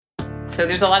So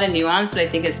there's a lot of nuance, but I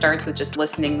think it starts with just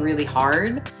listening really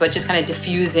hard, but just kind of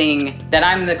diffusing that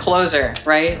I'm the closer,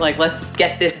 right? Like, let's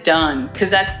get this done, because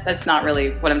that's not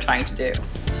really what I'm trying to do.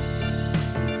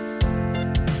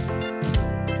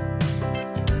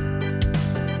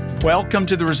 Welcome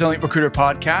to the Resilient Recruiter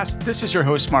Podcast. This is your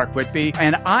host, Mark Whitby,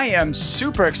 and I am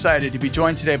super excited to be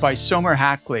joined today by Somer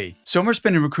Hackley. Somer's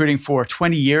been in recruiting for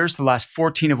 20 years, the last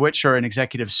 14 of which are in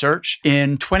executive search.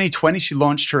 In 2020, she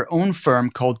launched her own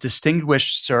firm called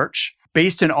Distinguished Search.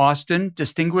 Based in Austin,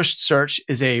 Distinguished Search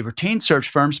is a retained search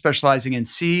firm specializing in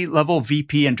C-level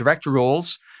VP and director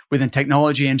roles within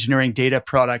technology, engineering, data,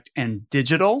 product, and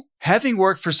digital. Having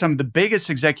worked for some of the biggest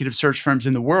executive search firms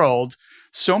in the world,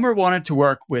 Somer wanted to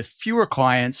work with fewer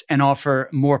clients and offer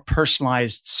more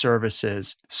personalized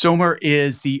services. Somer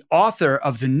is the author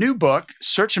of the new book,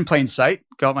 Search in Plain Sight,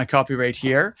 got my copy right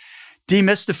here,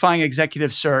 Demystifying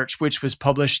Executive Search, which was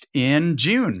published in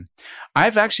June.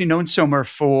 I've actually known Somer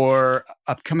for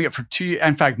coming up for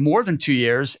more than 2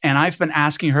 years, and I've been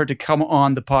asking her to come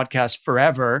on the podcast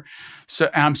forever. So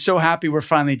I'm so happy we're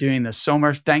finally doing this.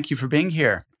 Somer, thank you for being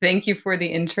here. Thank you for the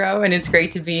intro, and it's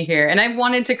great to be here. And I've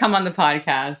wanted to come on the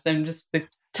podcast, and just the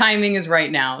timing is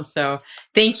right now. So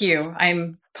thank you.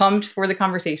 I'm pumped for the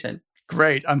conversation.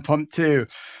 Great. I'm pumped too.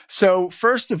 So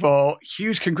first of all,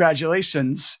 huge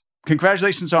congratulations.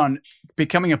 Congratulations on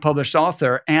becoming a published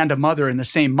author and a mother in the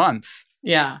same month.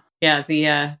 Yeah.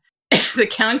 The the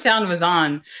countdown was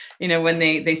on, when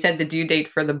they said the due date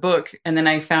for the book. And then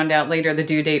I found out later the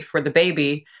due date for the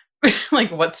baby,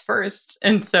 like what's first.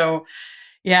 And so,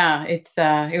 yeah, it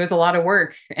was a lot of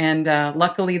work. And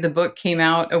luckily the book came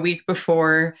out a week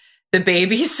before the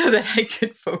baby so that I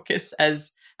could focus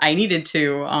as I needed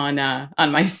to on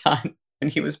my son. And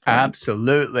he was born.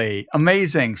 Absolutely.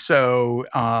 Amazing. So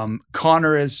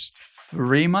Connor is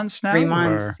 3 months now? 3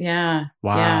 months, yeah.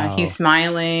 Wow. Yeah, he's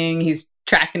smiling. He's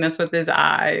tracking us with his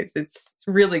eyes. It's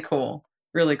really cool.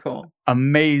 Really cool.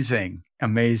 Amazing.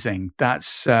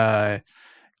 That's,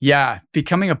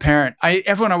 becoming a parent.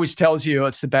 Everyone always tells you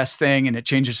it's the best thing and it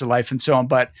changes your life and so on.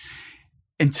 But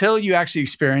until you actually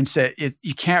experience it,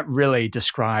 you can't really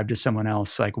describe to someone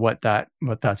else like what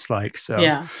that's like. So,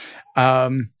 yeah.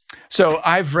 So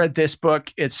I've read this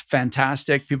book. It's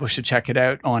fantastic. People should check it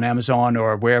out on Amazon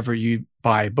or wherever you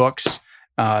buy books,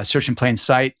 Search in Plain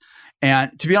Sight.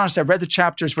 And to be honest, I read the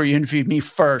chapters where you interviewed me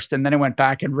first, and then I went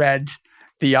back and read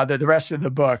the rest of the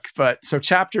book. But so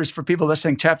chapters for people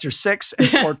listening, chapter 6 and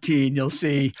 14, you'll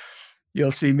see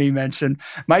me mention.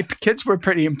 My kids were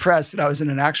pretty impressed that I was in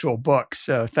an actual book.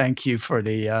 So thank you for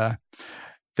the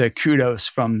kudos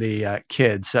from the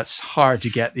kids. That's hard to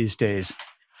get these days.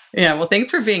 Yeah, well, thanks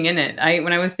for being in it.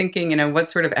 When I was thinking, what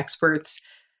sort of expert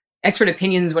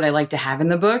opinions would I like to have in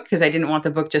the book? Because I didn't want the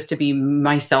book just to be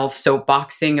myself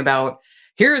soapboxing about,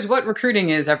 here's what recruiting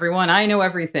is, everyone. I know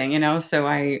everything, So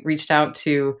I reached out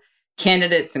to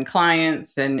candidates and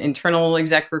clients and internal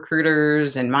exec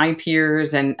recruiters and my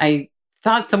peers. And I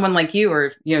thought someone like you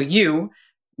or, you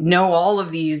know all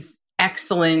of these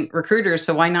excellent recruiters.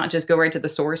 So why not just go right to the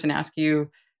source and ask you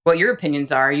what your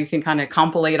opinions are? You can kind of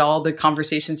compilate all the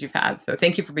conversations you've had. So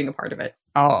thank you for being a part of it.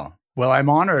 Oh, well, I'm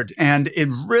honored. And it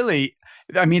really,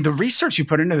 the research you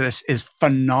put into this is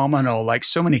phenomenal. Like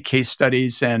so many case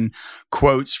studies and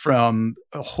quotes from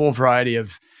a whole variety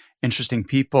of interesting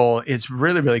people. It's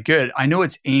really, really good. I know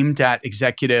it's aimed at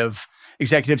executives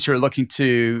who are looking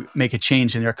to make a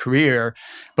change in their career,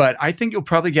 but I think you'll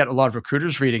probably get a lot of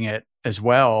recruiters reading it as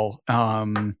well.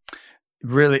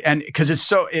 Really, and because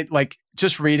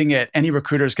just reading it, any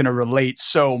recruiter is going to relate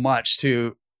so much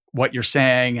to what you're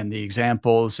saying and the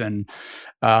examples, and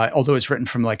although it's written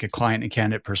from like a client and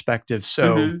candidate perspective.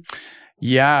 So,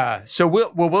 yeah. So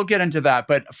we'll get into that.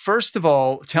 But first of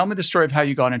all, tell me the story of how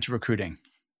you got into recruiting.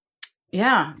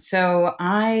 Yeah. So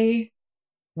I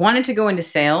wanted to go into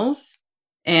sales,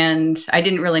 and I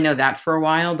didn't really know that for a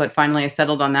while, but finally I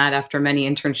settled on that after many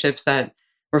internships that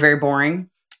were very boring.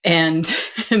 And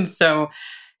so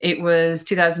it was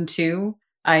 2002.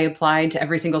 I applied to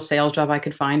every single sales job I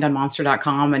could find on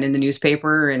monster.com and in the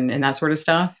newspaper and that sort of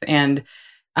stuff. And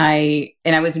I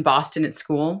was in Boston at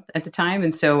school at the time.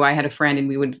 And so I had a friend, and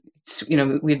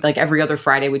we'd like every other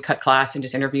Friday we'd cut class and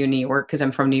just interview in New York because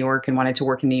I'm from New York and wanted to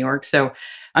work in New York. So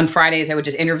on Fridays I would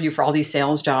just interview for all these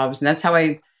sales jobs. And that's how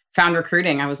I found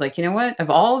recruiting. I was like, you know what,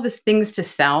 of all these things to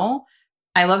sell,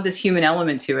 I love this human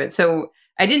element to it. So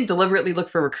I didn't deliberately look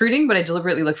for recruiting, but I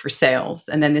deliberately looked for sales.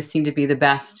 And then this seemed to be the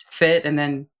best fit. And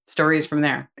then stories from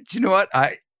there. Do you know what?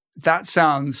 That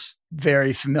sounds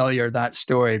very familiar, that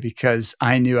story, because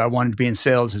I knew I wanted to be in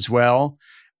sales as well.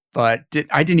 but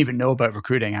I didn't even know about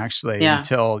recruiting actually Yeah.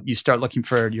 until you start looking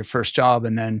for your first job,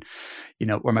 and then,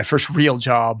 or my first real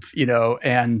job,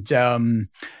 and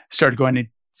started going to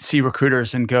see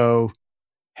recruiters and go,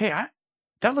 hey,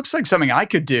 that looks like something I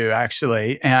could do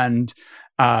actually. And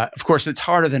of course, it's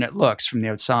harder than it looks from the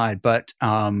outside, but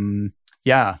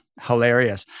yeah,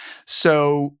 hilarious.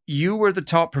 So you were the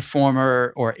top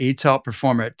performer or a top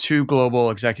performer at 2 global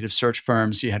executive search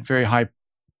firms. You had very high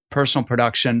personal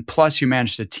production, plus you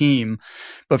managed a team.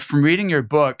 But from reading your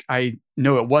book, I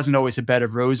know it wasn't always a bed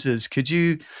of roses. Could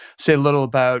you say a little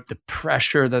about the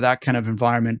pressure that kind of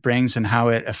environment brings and how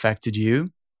it affected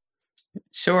you?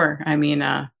 Sure. I mean,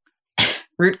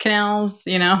 root canals,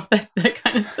 that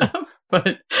kind of stuff,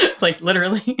 but like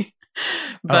literally.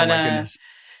 But oh my goodness.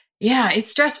 yeah, it's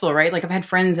stressful, right? Like I've had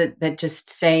friends that just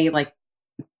say like,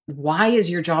 why is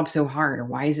your job so hard? Or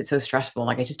why is it so stressful?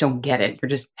 Like, I just don't get it. You're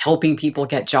just helping people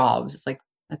get jobs. It's like,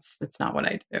 that's not what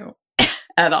I do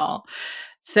at all.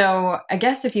 So I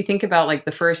guess if you think about like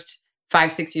the first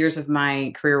 5-6 years of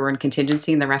my career were in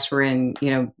contingency and the rest were in,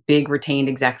 big retained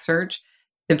exec search,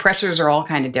 the pressures are all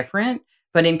kind of different.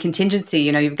 But in contingency,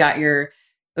 you've got at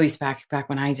least back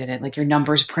when I did it, like your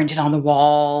numbers printed on the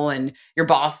wall and your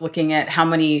boss looking at how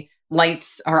many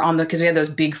lights are on because we had those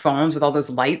big phones with all those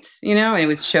lights, and it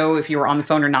would show if you were on the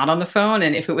phone or not on the phone.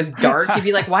 And if it was dark, you'd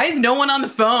be like, why is no one on the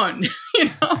phone?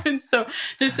 And so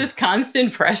just this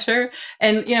constant pressure.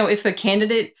 And, if a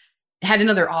candidate had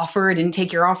another offer, didn't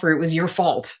take your offer, it was your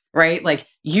fault, right? Like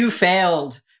you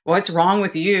failed. What's wrong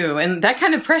with you? And that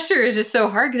kind of pressure is just so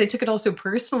hard because I took it all so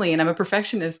personally and I'm a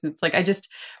perfectionist. And it's like,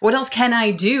 what else can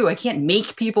I do? I can't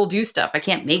make people do stuff. I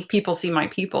can't make people see my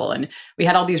people. And we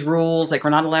had all these rules, like we're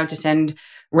not allowed to send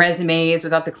resumes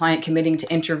without the client committing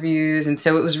to interviews. And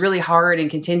so it was really hard in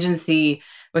contingency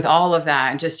with all of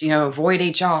that and just, avoid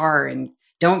HR and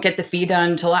don't get the fee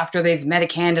done until after they've met a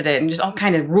candidate and just all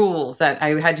kind of rules that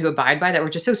I had to abide by that were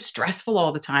just so stressful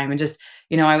all the time. And just,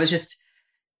 I was just,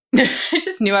 I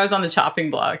just knew I was on the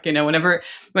chopping block. Whenever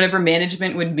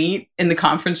management would meet in the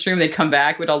conference room, they'd come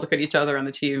back, we'd all look at each other on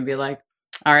the team and be like,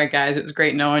 all right, guys, it was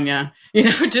great knowing you,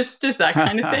 just that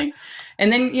kind of thing.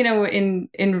 And then,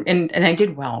 and I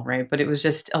did well, right? But it was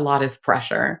just a lot of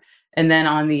pressure. And then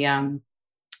on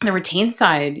the retained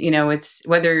side, it's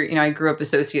whether, I grew up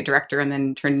associate director and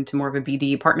then turned into more of a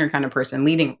BD partner kind of person,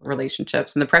 leading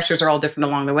relationships. And the pressures are all different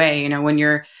along the way. When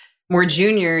you're more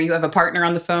junior, you have a partner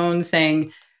on the phone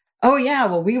saying, oh yeah,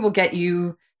 well, we will get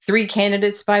you 3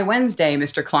 candidates by Wednesday,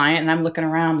 Mr. Client. And I'm looking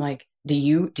around like, do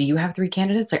you have 3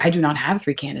 candidates? Like, I do not have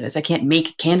 3 candidates. I can't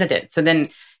make candidates. So then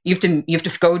you have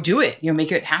to go do it,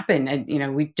 make it happen.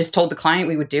 And, we just told the client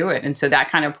we would do it. And so that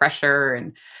kind of pressure,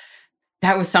 and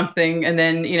that was something. And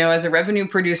then, as a revenue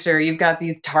producer, you've got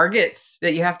these targets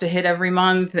that you have to hit every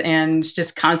month and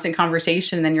just constant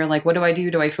conversation. And then you're like, what do I do?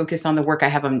 Do I focus on the work I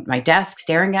have on my desk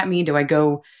staring at me? Do I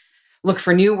go look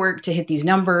for new work to hit these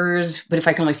numbers? But if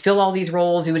I can only fill all these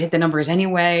roles, we would hit the numbers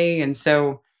anyway. And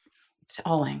so it's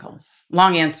all angles.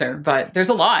 Long answer, but there's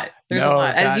a lot. There's a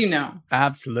lot, as you know.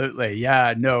 Absolutely.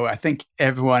 Yeah, no, I think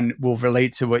everyone will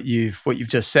relate to what you've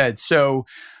just said. So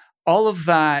all of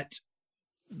that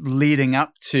leading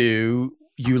up to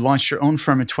you launched your own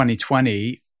firm in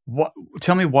 2020.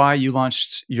 Tell me why you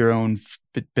launched your own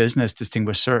business,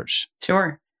 Distinguished Search.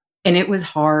 Sure. And it was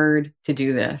hard to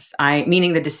do this.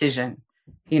 Meaning the decision.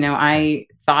 I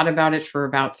thought about it for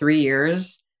about 3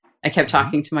 years. I kept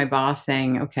talking to my boss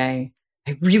saying, okay,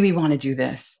 I really want to do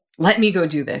this. Let me go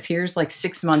do this. Here's like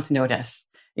 6 months notice,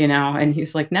 and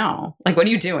he's like, no, like, what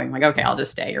are you doing? I'm like, okay, I'll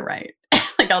just stay. You're right.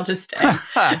 Like, I'll just stay.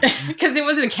 Because it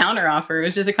wasn't a counter offer. It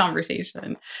was just a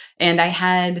conversation. And I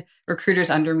had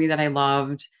recruiters under me that I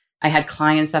loved. I had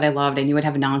clients that I loved. I knew I'd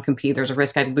have a non-compete. There's a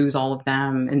risk I'd lose all of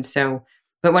them. And so,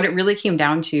 but what it really came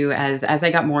down to as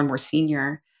I got more and more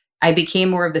senior, I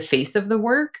became more of the face of the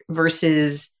work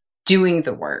versus doing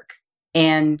the work.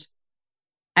 And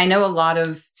I know a lot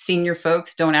of senior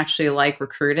folks don't actually like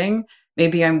recruiting.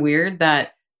 Maybe I'm weird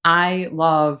that I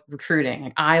love recruiting.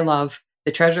 Like, I love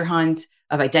the treasure hunt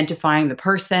of identifying the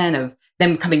person, of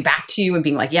them coming back to you and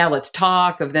being like, yeah, let's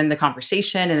talk, of then the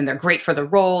conversation, and then they're great for the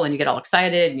role and you get all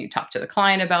excited and you talk to the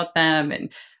client about them and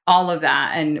all of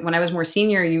that. And when I was more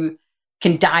senior, you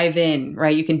can dive in,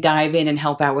 right? You can dive in and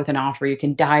help out with an offer. You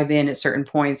can dive in at certain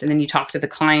points. And then you talk to the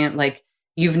client like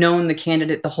you've known the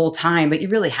candidate the whole time, but you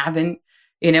really haven't,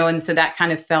 and so that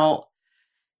kind of felt,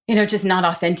 just not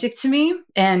authentic to me.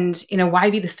 And, why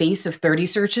be the face of 30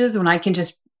 searches when I can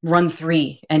just run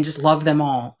 3 and just love them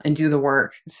all and do the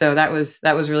work? So that was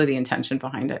really the intention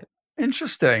behind it.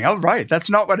 Interesting. All right. That's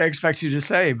not what I expect you to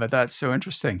say, but that's so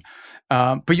interesting.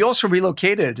 But you also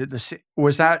relocated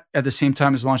was that at the same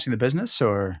time as launching the business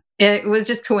or? It was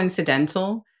just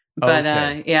coincidental. But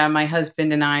Okay. yeah, my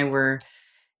husband and I were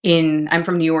I'm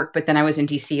from New York, but then I was in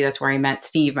DC. That's where I met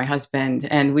Steve, my husband.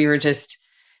 And we were just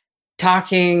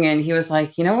talking and he was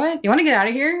like, you know what? You want to get out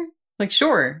of here? Like,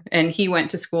 sure. And he went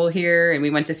to school here and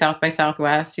we went to South by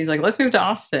Southwest. He's like, let's move to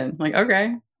Austin. I'm like,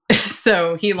 okay.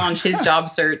 So he launched his job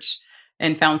search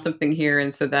and found something here.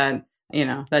 And so that,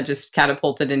 that just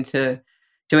catapulted into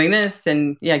doing this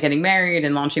and yeah, getting married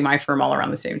and launching my firm all around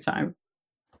the same time.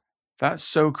 That's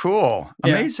so cool.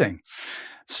 Yeah. Amazing.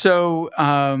 So,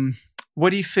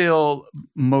 what do you feel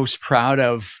most proud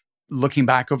of looking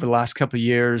back over the last couple of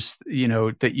years,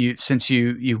 since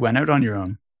you went out on your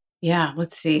own? Yeah,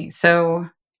 let's see. So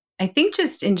I think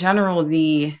just in general,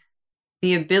 the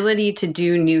ability to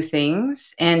do new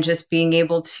things and just being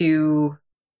able to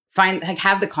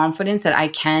have the confidence that I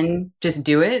can just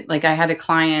do it. Like I had a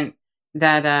client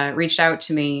that reached out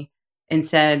to me and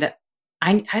said,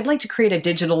 I'd like to create a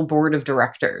digital board of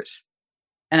directors.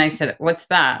 And I said, what's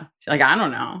that? She's like, I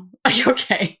don't know. Like,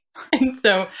 okay. And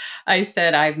so I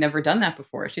said, I've never done that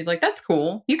before. She's like, that's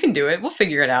cool. You can do it. We'll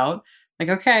figure it out. Like,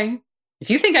 okay. If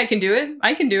you think I can do it,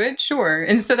 I can do it. Sure.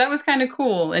 And so that was kind of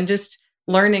cool. And just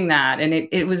learning that. And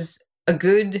it was a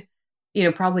good,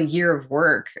 probably year of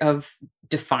work of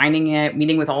defining it,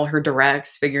 meeting with all her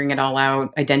directs, figuring it all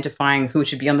out, identifying who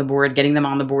should be on the board, getting them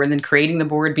on the board, and then creating the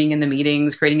board, being in the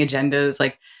meetings, creating agendas,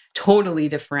 like totally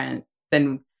different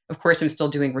than, of course, I'm still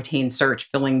doing retained search,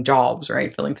 filling jobs,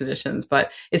 right? Filling positions.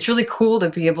 But it's really cool to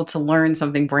be able to learn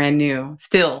something brand new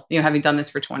still, having done this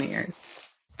for 20 years.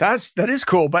 That is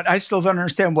cool, but I still don't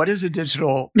understand. What is a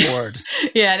digital board?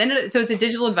 Yeah. So it's a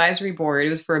digital advisory board. It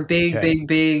was for a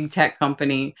big tech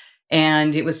company.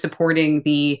 And it was supporting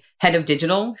the head of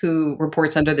digital who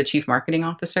reports under the chief marketing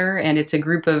officer. And it's a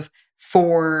group of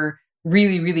 4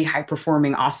 really, really high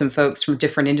performing, awesome folks from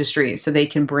different industries. So they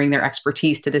can bring their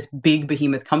expertise to this big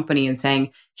behemoth company and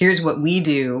saying, here's what we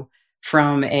do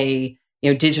from a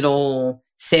digital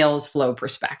sales flow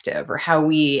perspective or how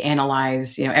we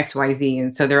analyze, XYZ.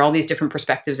 And so there are all these different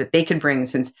perspectives that they could bring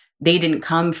since they didn't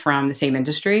come from the same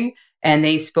industry. And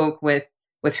they spoke with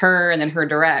her and then her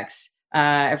directs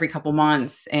every couple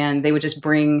months, and they would just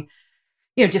bring,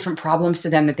 different problems to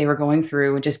them that they were going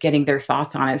through and just getting their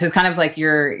thoughts on it. So it's kind of like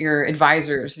your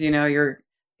advisors,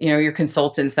 your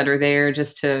consultants that are there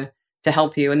just to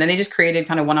help you. And then they just created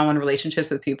kind of one-on-one relationships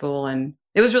with people, and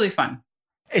it was really fun.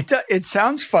 It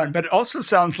sounds fun, but it also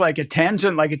sounds like a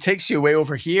tangent, like it takes you way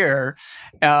over here.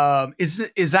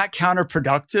 Is that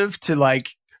counterproductive to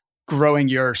like growing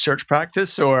your search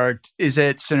practice, or is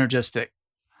it synergistic?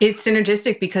 It's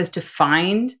synergistic because to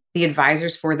find the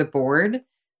advisors for the board,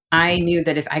 I knew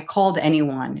that if I called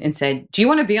anyone and said, do you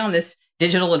want to be on this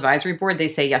digital advisory board? They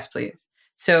say, yes, please.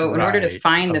 So in order to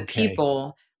find the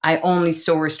people, I only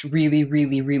sourced really,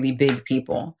 really, really big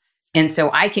people. And so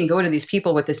I can go to these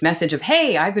people with this message of,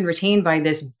 hey, I've been retained by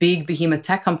this big behemoth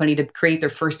tech company to create their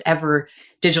first ever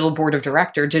digital board of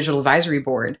director, digital advisory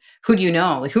board. Who do you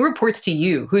know? Like, who reports to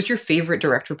you? Who's your favorite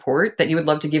direct report that you would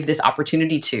love to give this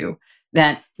opportunity to,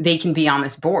 that they can be on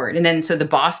this board? And then so the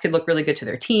boss could look really good to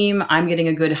their team. I'm getting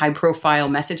a good high profile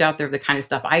message out there of the kind of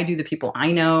stuff I do, the people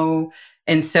I know.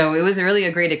 And so it was really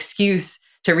a great excuse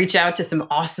to reach out to some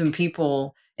awesome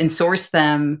people and source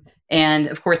them. And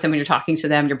of course, then when you're talking to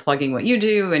them, you're plugging what you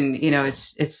do. And,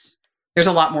 it's there's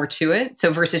a lot more to it.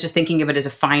 So versus just thinking of it as a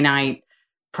finite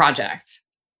project.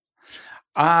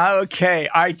 Okay.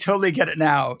 I totally get it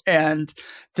now. And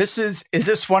does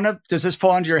this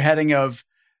fall under your heading of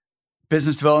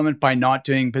business development by not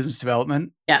doing business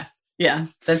development? Yes.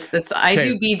 That's I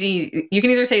do BD. You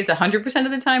can either say it's 100%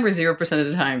 of the time or 0% of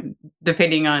the time,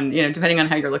 depending on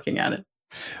how you're looking at it.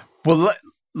 Well,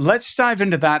 let's dive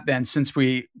into that then, since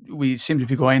we seem to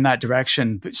be going in that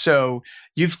direction. So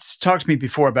you've talked to me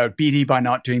before about BD by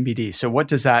not doing BD. So what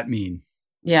does that mean?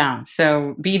 Yeah.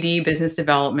 So BD, business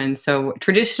development. So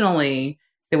traditionally,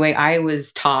 the way I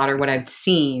was taught or what I've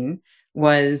seen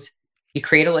was you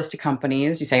create a list of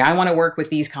companies. You say, I want to work with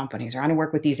these companies, or I want to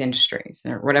work with these industries,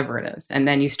 or whatever it is. And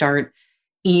then you start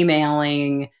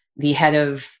emailing the head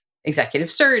of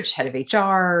executive search, head of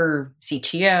HR,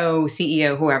 CTO,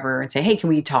 CEO, whoever, and say, hey, can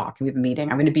we talk? Can we have a meeting?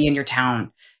 I'm going to be in your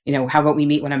town. How about we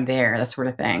meet when I'm there? That sort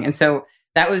of thing. And so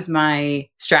that was my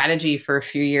strategy for a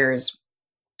few years.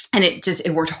 And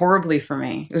it worked horribly for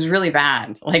me. It was really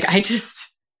bad. Like I'm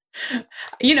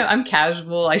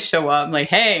casual. I show up, I'm like,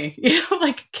 hey,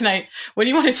 like, what do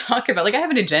you want to talk about? Like, I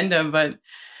have an agenda, but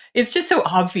it's just so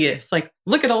obvious. Like,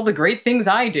 look at all the great things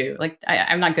I do. Like,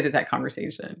 I'm not good at that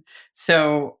conversation.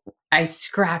 So I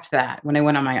scrapped that when I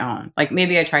went on my own. Like,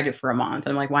 maybe I tried it for a month.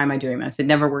 I'm like, why am I doing this? It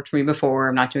never worked for me before.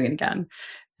 I'm not doing it again.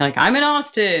 Like, I'm in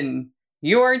Austin.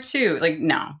 You are too. Like,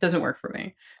 no, it doesn't work for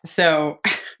me. So,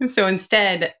 so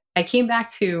instead, I came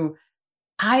back to,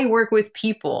 I work with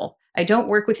people. I don't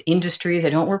work with industries. I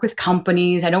don't work with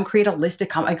companies. I don't create a list of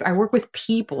I work with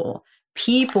people.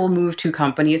 People move to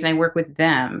companies and I work with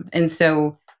them. And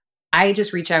so I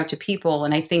just reach out to people.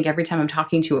 And I think every time I'm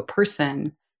talking to a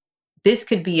person, this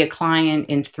could be a client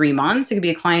in 3 months. It could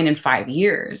be a client in 5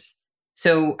 years.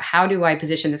 So how do I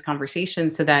position this conversation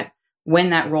so that when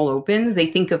that role opens, they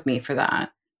think of me for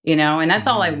that? And that's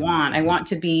all I want. I want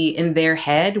to be in their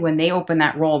head when they open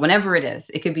that role, whenever it is.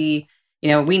 It could be,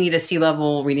 we need a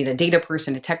C-level, we need a data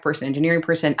person, a tech person, engineering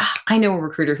person. I know a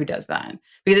recruiter who does that,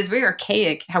 because it's very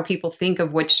archaic how people think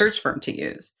of which search firm to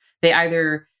use. They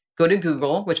either go to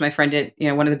Google, which my friend at,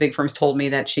 one of the big firms told me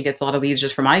that she gets a lot of leads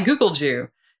just from, I Googled you.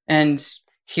 And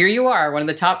here you are, one of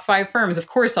the top 5 firms. Of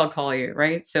course I'll call you,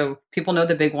 right? So people know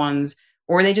the big ones,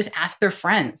 or they just ask their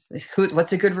friends,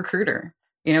 what's a good recruiter?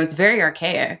 It's very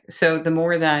archaic. So the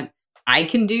more that I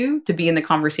can do to be in the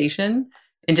conversation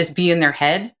and just be in their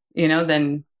head,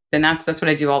 then that's what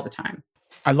I do all the time.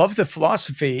 I love the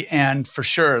philosophy, and for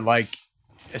sure, like,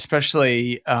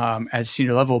 especially at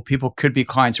senior level, people could be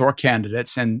clients or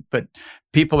candidates, but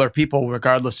people are people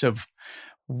regardless of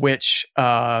which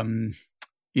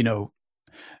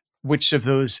which of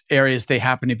those areas they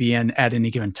happen to be in at any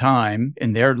given time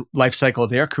in their life cycle of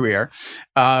their career.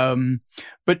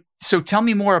 But so tell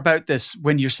me more about this.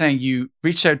 When you're saying you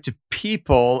reach out to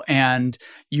people and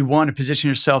you want to position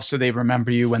yourself so they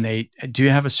remember you when they do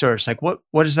have a search, like what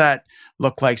does that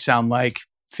look like, sound like,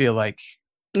 feel like?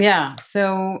 Yeah.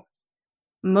 So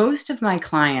most of my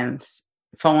clients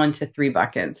fall into 3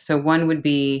 buckets. So one would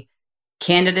be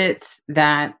candidates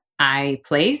that I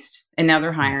placed and now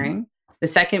they're hiring. The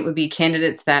second would be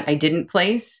candidates that I didn't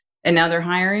place and now they're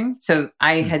hiring. So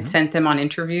I had sent them on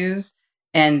interviews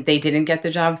and they didn't get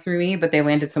the job through me, but they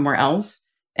landed somewhere else.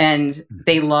 And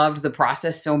they loved the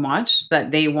process so much that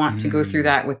they want to go through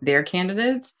that with their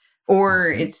candidates. Or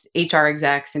it's HR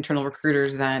execs, internal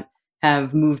recruiters that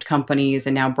have moved companies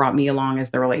and now brought me along as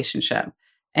the relationship.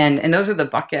 And those are the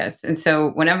buckets. And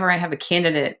so whenever I have a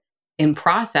candidate in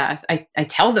process, I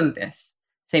tell them this.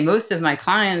 Say, most of my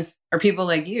clients are people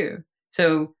like you.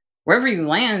 So wherever you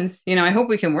land, I hope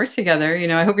we can work together.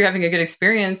 I hope you're having a good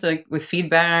experience, like with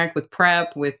feedback, with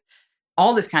prep, with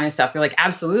all this kind of stuff. They're like,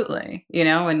 absolutely,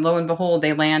 and lo and behold,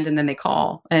 they land and then they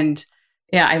call. And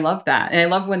yeah, I love that. And I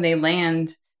love when they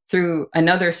land through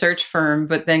another search firm,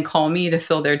 but then call me to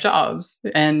fill their jobs.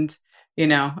 And,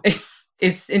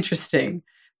 it's interesting.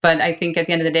 But I think at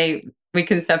the end of the day, we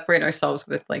can separate ourselves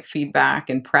with like feedback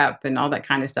and prep and all that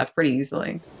kind of stuff pretty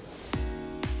easily.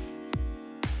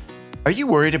 Are you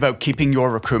worried about keeping your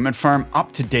recruitment firm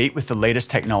up to date with the latest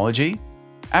technology?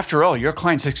 After all, your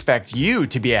clients expect you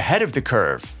to be ahead of the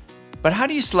curve. But how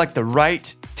do you select the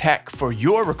right tech for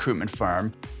your recruitment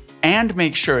firm and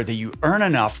make sure that you earn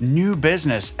enough new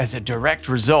business as a direct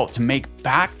result to make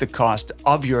back the cost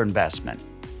of your investment?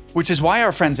 Which is why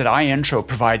our friends at iIntro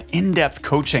provide in-depth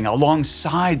coaching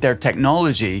alongside their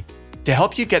technology to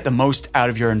help you get the most out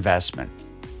of your investment.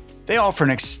 They offer an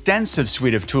extensive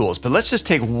suite of tools, but let's just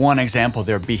take one example,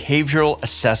 their behavioral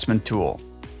assessment tool.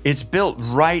 It's built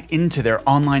right into their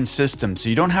online system, so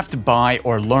you don't have to buy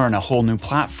or learn a whole new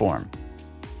platform.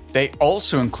 They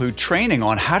also include training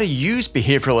on how to use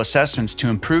behavioral assessments to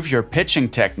improve your pitching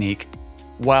technique,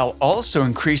 while also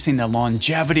increasing the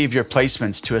longevity of your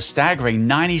placements to a staggering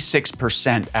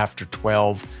 96% after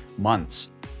 12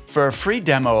 months. For a free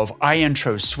demo of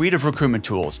iIntro's suite of recruitment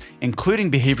tools, including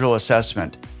behavioral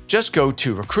assessment, just go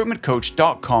to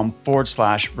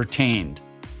recruitmentcoach.com/retained.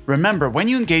 Remember, when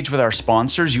you engage with our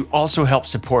sponsors, you also help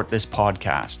support this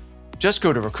podcast. Just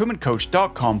go to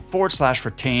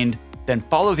recruitmentcoach.com/retained, then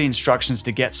follow the instructions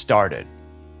to get started.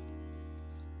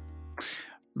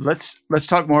 Let's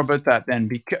talk more about that then.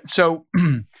 So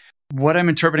what I'm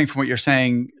interpreting from what you're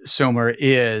saying, Somer,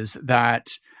 is that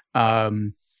a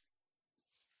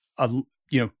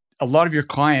lot of your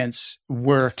clients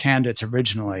were candidates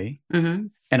originally, and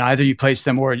either you placed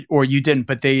them or you didn't,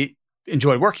 but they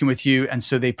enjoyed working with you, and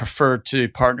so they prefer to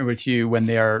partner with you when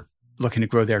they are looking to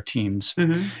grow their teams.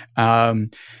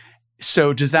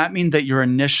 So does that mean that your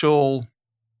initial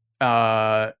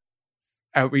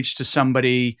outreach to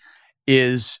somebody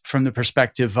is from the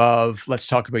perspective of, let's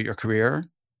talk about your career,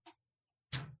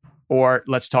 or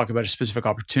let's talk about a specific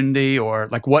opportunity, or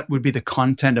like what would be the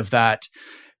content of that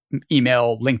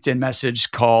email, LinkedIn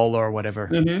message, call, or whatever.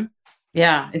 Mm-hmm.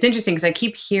 Yeah. It's interesting because I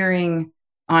keep hearing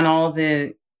on all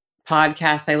the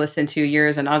podcasts I listen to,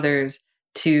 yours and others,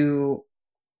 to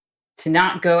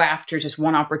not go after just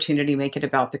one opportunity, make it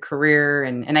about the career.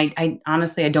 And I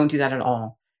honestly, I don't do that at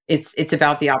all. It's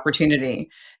about the opportunity.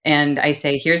 And I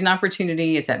say, here's an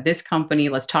opportunity. It's at this company.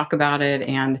 Let's talk about it.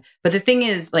 But the thing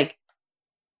is, like,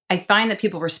 I find that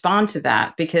people respond to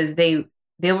that because they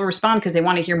will respond because they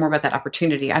want to hear more about that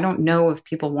opportunity. I don't know if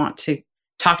people want to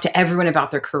talk to everyone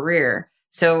about their career.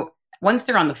 So once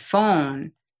they're on the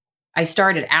phone, I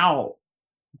started out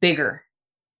bigger.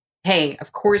 Hey,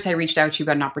 of course I reached out to you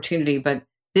about an opportunity, but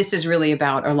this is really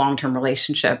about a long-term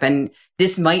relationship. And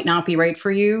this might not be right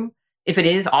for you. If it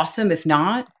is, awesome. If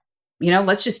not,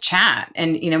 let's just chat.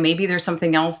 And, maybe there's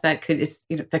something else that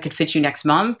could fit you next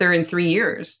month or in 3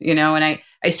 years, and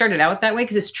I started out that way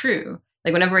because it's true.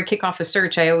 Like whenever I kick off a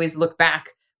search, I always look back,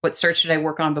 what search did I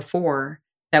work on before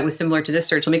that was similar to this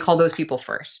search? Let me call those people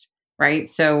first. Right.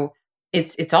 So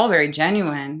it's all very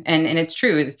genuine and it's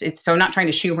true. It's so I'm not trying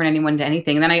to shoehorn anyone to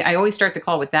anything. And then I always start the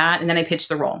call with that. And then I pitch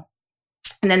the role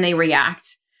and then they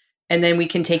react and then we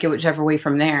can take it whichever way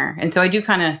from there. And so I do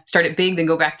kind of start it big, then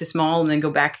go back to small and then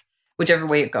go back whichever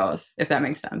way it goes, if that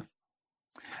makes sense.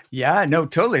 Yeah, no,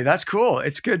 totally. That's cool.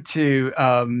 It's good to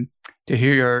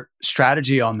hear your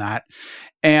strategy on that.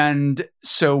 And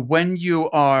so when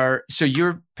you're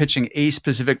pitching a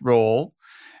specific role,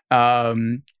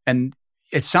 and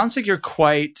it sounds like you're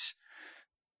quite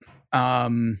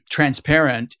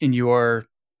transparent in your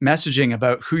messaging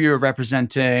about who you're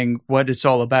representing, what it's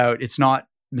all about. It's not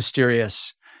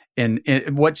mysterious. And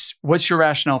what's your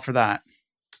rationale for that?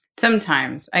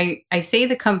 Sometimes I say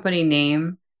the company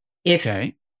name if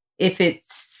the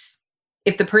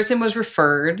person was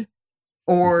referred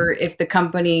or if the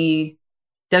company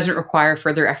doesn't require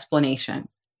further explanation.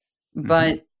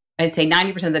 But I'd say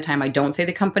 90% of the time I don't say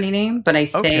the company name, but I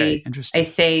say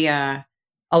a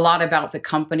lot about the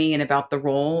company and about the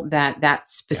role that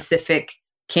specific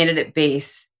candidate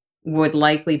base would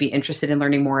likely be interested in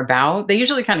learning more about. They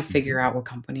usually kind of figure out what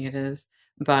company it is,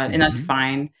 and that's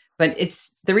fine. But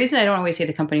it's the reason I don't always say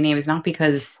the company name is not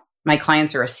because my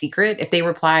clients are a secret. If they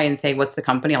reply and say, what's the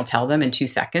company? I'll tell them in 2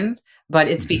 seconds. But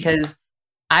it's because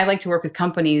I like to work with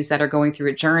companies that are going through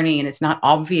a journey and it's not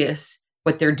obvious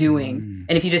what they're doing.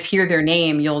 And if you just hear their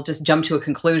name, you'll just jump to a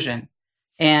conclusion.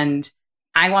 And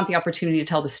I want the opportunity to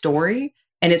tell the story.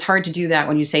 And it's hard to do that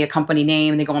when you say a company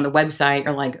name and they go on the website,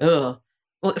 you're like, ugh.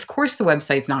 Well, of course the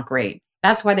website's not great.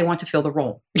 That's why they want to fill the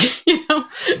role.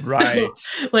 Right.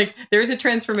 So, like, there's a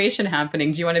transformation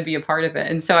happening. Do you want to be a part of it?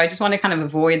 And so I just want to kind of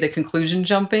avoid the conclusion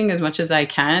jumping as much as I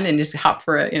can and just up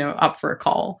for a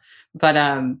call. But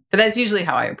that's usually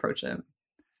how I approach it.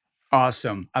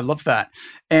 Awesome. I love that.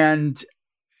 And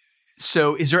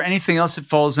so is there anything else that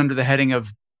falls under the heading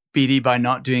of BD by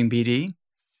not doing BD?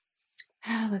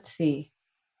 Let's see.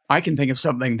 I can think of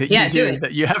something that you do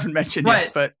that you haven't mentioned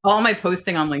yet. But all my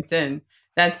posting on LinkedIn,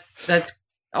 that's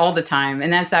all the time.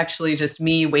 And that's actually just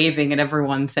me waving at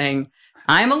everyone saying,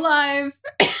 I'm alive.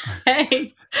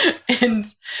 Hey. And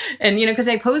because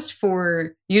I post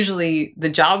for usually the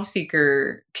job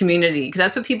seeker community, because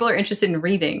that's what people are interested in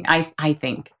reading, I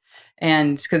think.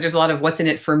 And because there's a lot of what's in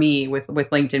it for me with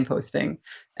LinkedIn posting.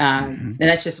 And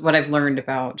that's just what I've learned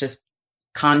about just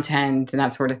content and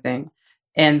that sort of thing.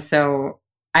 And so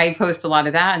I post a lot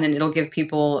of that, and then it'll give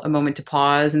people a moment to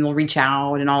pause and they'll reach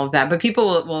out and all of that. But people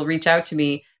will reach out to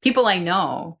me, people I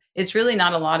know. It's really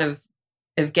not a lot of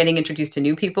getting introduced to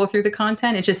new people through the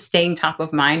content. It's just staying top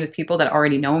of mind with people that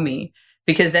already know me,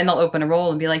 because then they'll open a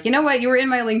role and be like, you know what? You were in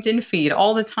my LinkedIn feed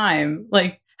all the time.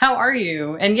 Like, how are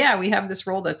you? And yeah, we have this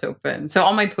role that's open. So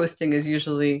all my posting is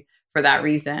usually for that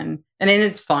reason. And then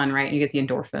it's fun, right? You get the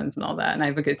endorphins and all that. And I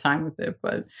have a good time with it.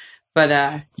 But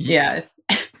yeah.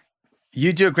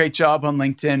 You do a great job on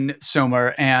LinkedIn,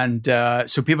 Somer. And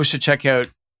so people should check out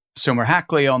Somer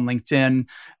Hackley on LinkedIn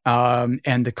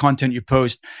and the content you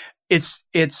post.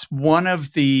 It's one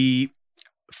of the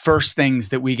first things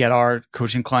that we get our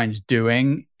coaching clients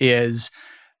doing is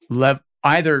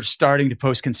either starting to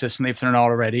post consistently if they're not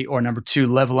already, or number 2,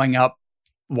 leveling up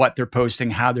what they're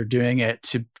posting, how they're doing it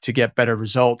to get better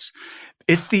results.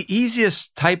 It's the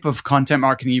easiest type of content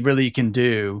marketing you really can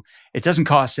do. It doesn't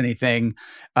cost anything.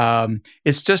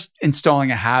 It's just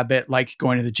installing a habit like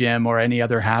going to the gym or any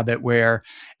other habit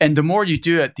and the more you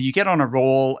do it, you get on a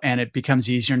roll and it becomes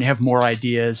easier and you have more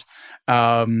ideas.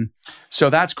 So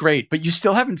that's great, but you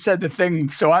still haven't said the thing.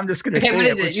 So I'm just going to say what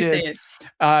it, is it? which You is say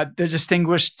it. The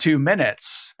distinguished 2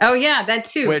 minutes. Oh yeah, that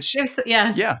too. Which,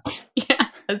 yeah, yeah. yeah,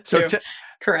 that too. So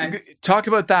correct. Talk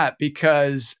about that,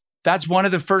 because That's one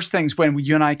of the first things when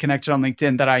you and I connected on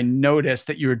LinkedIn that I noticed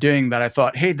that you were doing that I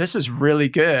thought, hey, this is really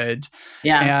good.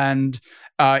 Yes. And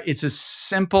it's a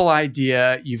simple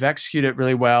idea. You've executed it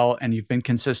really well and you've been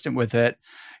consistent with it.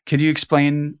 Could you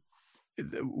explain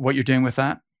what you're doing with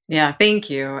that? Yeah, thank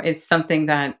you. It's something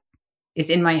that is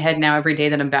in my head now every day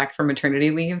that I'm back from maternity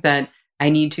leave that I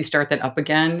need to start that up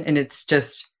again. And it's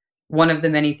just one of the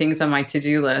many things on my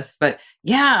to-do list. But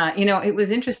yeah, it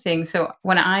was interesting. So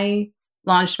when I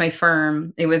launched my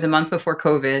firm, it was a month before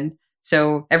COVID.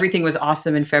 So everything was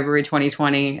awesome in February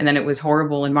 2020, and then it was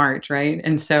horrible in March, right?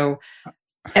 And so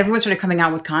everyone started coming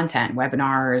out with content,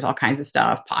 webinars, all kinds of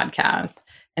stuff, podcasts.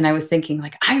 And I was thinking,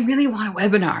 like, I really want a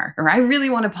webinar or I really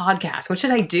want a podcast. What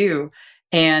should I do?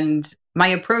 And my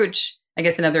approach, I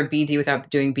guess another BD without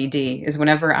doing BD, is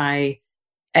whenever I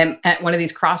am at one of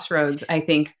these crossroads, I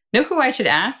think, know who I should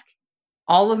ask?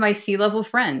 All of my C-level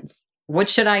friends. What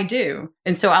should I do?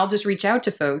 And so I'll just reach out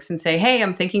to folks and say, hey,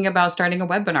 I'm thinking about starting a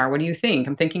webinar. What do you think?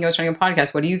 I'm thinking about starting a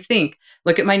podcast. What do you think?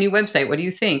 Look at my new website. What do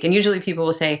you think? And usually people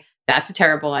will say, that's a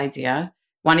terrible idea.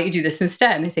 Why don't you do this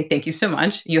instead? And I say, thank you so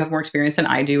much. You have more experience than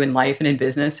I do in life and in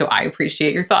business. So I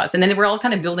appreciate your thoughts. And then we're all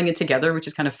kind of building it together, which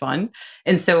is kind of fun.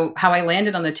 And so how I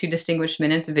landed on the 2 distinguished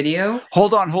minutes video.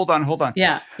 Hold on.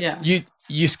 Yeah.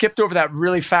 You skipped over that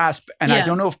really fast. And I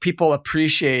don't know if people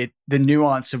appreciate the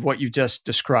nuance of what you just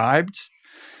described.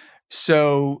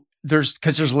 So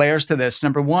because there's layers to this.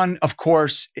 Number one, of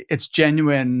course, it's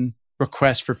genuine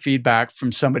request for feedback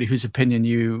from somebody whose opinion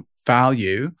you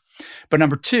value. But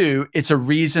number two, it's a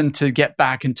reason to get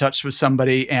back in touch with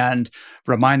somebody and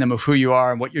remind them of who you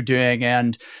are and what you're doing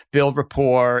and build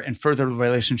rapport and further the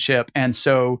relationship. And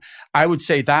so I would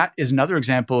say that is another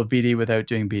example of BD without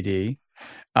doing BD,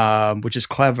 which is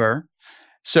clever.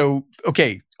 So,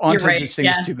 okay, on to this thing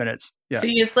is 2 minutes. Yeah.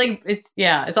 See,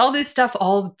 it's all this stuff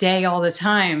all day, all the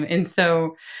time. And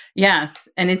so, yes.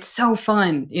 And it's so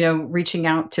fun, reaching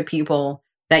out to people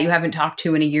that you haven't talked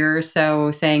to in a year or so,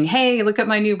 saying, hey, look at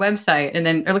my new website,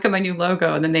 or look at my new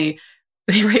logo. And then they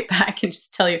write back and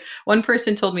just tell you. One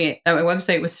person told me that my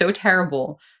website was so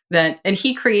terrible and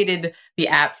he created the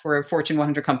app for a Fortune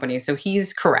 100 company. So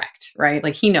he's correct, right?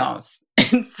 Like he knows.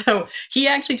 And so he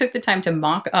actually took the time to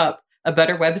mock up a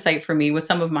better website for me with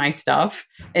some of my stuff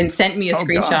and sent me a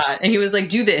screenshot. Gosh. And he was like,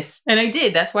 do this. And I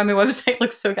did. That's why my website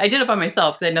looks so good. I did it by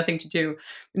myself because I had nothing to do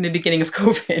in the beginning of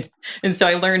COVID. And so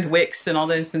I learned Wix and all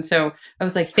this. And so I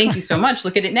was like, thank you so much.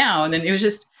 Look at it now. And then it was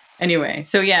just, anyway.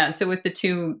 So yeah. So with the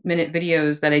 2-minute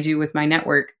videos that I do with my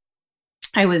network,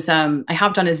 I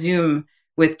hopped on a Zoom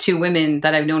with 2 women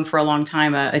that I've known for a long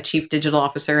time, a chief digital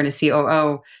officer and a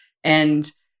COO. And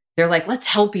they're like, let's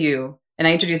help you. And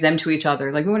I introduced them to each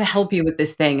other. Like, we want to help you with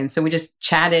this thing. And so we just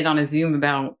chatted on a Zoom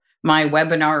about my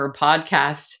webinar or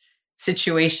podcast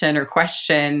situation or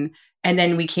question. And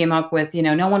then we came up with,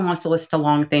 no one wants to listen to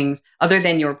long things other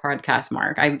than your podcast,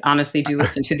 Mark. I honestly do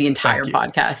listen to the entire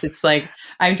podcast. It's like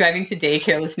I'm driving to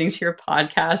daycare listening to your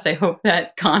podcast. I hope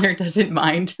that Connor doesn't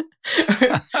mind.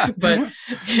 But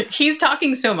he's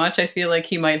talking so much. I feel like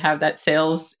he might have that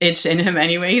sales itch in him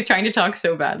anyway. He's trying to talk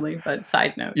so badly. But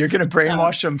side note. You're going to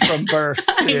brainwash him from birth.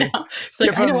 I know.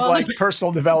 Give him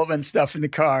personal development stuff in the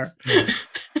car.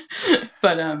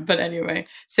 But anyway,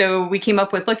 so we came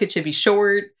up with, look, it should be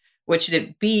short. What should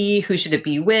it be? Who should it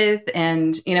be with?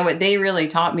 And what they really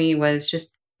taught me was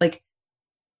just like,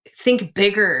 think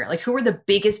bigger. Like, who are the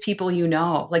biggest people you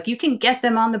know? Like, you can get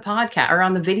them on the podcast or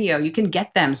on the video. You can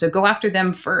get them. So go after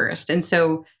them first. And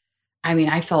so,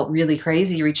 I felt really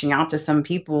crazy reaching out to some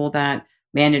people that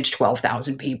manage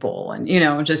 12,000 people and,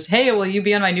 just, hey, will you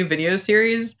be on my new video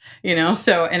series?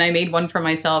 So, and I made one for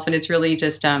myself, and it's really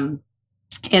just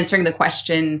answering the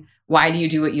question, why do you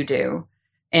do what you do?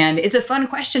 And it's a fun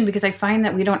question because I find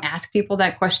that we don't ask people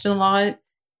that question a lot.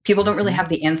 People don't really have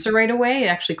the answer right away. It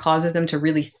actually causes them to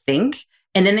really think.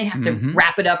 And then they have to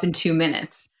wrap it up in 2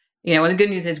 minutes. And the good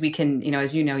news is we can,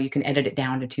 as you can edit it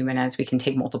down to 2 minutes. We can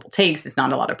take multiple takes. It's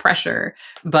not a lot of pressure.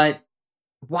 But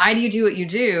why do you do what you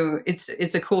do? It's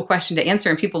a cool question to answer.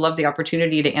 And people love the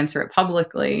opportunity to answer it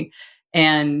publicly.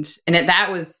 And that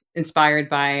was inspired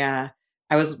by,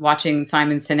 I was watching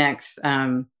Simon Sinek's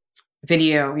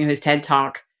video, his TED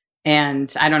Talk.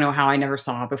 And I don't know how I never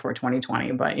saw it before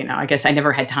 2020, but, I guess I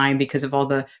never had time because of all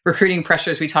the recruiting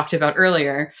pressures we talked about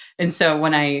earlier. And so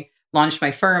when I launched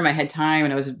my firm, I had time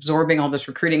and I was absorbing all this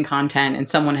recruiting content, and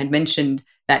someone had mentioned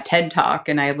that TED Talk,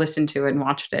 and I listened to it and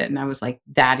watched it. And I was like,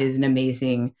 that is an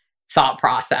amazing thought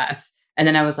process. And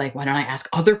then I was like, why don't I ask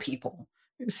other people?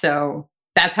 So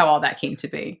that's how all that came to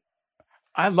be.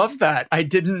 I love that. I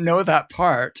didn't know that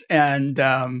part. And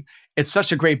it's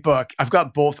such a great book. I've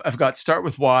got both. I've got Start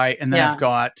With Why, and then I've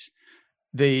got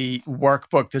the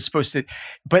workbook that's supposed to,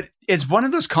 but it's one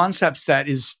of those concepts that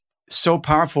is so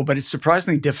powerful, but it's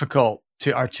surprisingly difficult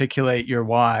to articulate your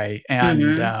why.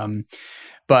 And,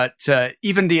 but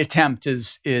even the attempt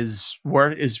is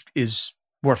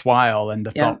worthwhile, and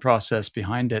the thought process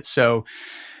behind it. So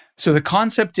the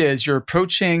concept is you're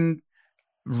approaching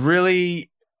really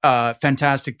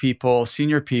fantastic people,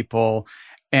 senior people,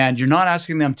 and you're not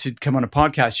asking them to come on a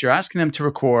podcast. You're asking them to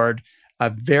record a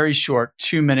very short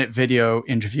 2-minute video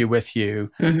interview with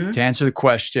you to answer the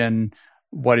question,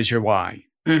 what is your why?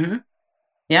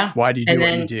 Yeah. Why do you do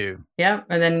what you do? Yeah.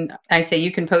 And then I say,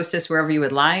 you can post this wherever you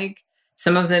would like.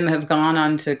 Some of them have gone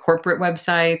onto corporate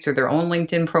websites or their own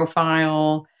LinkedIn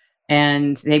profile,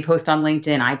 and they post on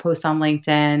LinkedIn. I post on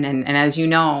LinkedIn. And as you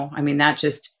know, I mean, that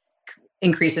just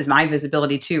increases my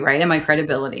visibility too, right? And my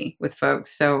credibility with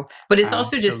folks. So, but it's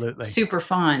also just super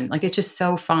fun. Like, it's just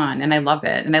so fun. And I love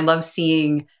it. And I love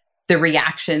seeing the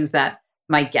reactions that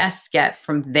my guests get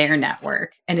from their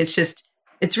network. And it's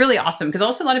really awesome, because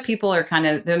also a lot of people are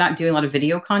they're not doing a lot of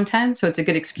video content. So it's a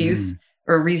good excuse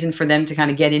or a reason for them to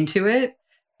kind of get into it.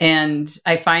 And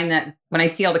I find that when I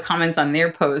see all the comments on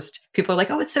their post, people are like,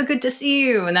 oh, it's so good to see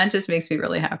you. And that just makes me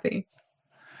really happy.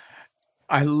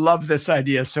 I love this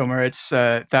idea, Somer. It's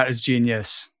that is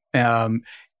genius. I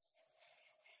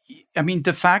mean,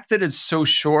 the fact that it's so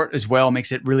short as well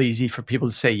makes it really easy for people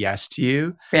to say yes to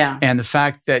you. Yeah. And the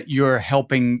fact that you're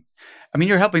helping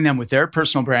them with their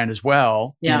personal brand as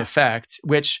well, in effect,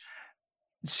 which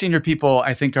senior people,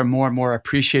 I think, are more and more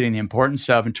appreciating the importance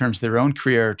of in terms of their own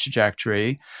career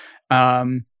trajectory.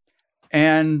 I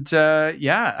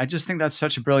just think that's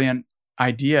such a brilliant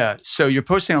idea. So you're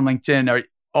posting on LinkedIn.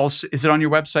 Is it on your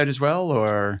website as well,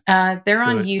 or they're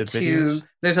on YouTube?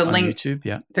 There's a link. YouTube,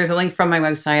 yeah. There's a link from my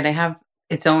website. I have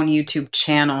its own YouTube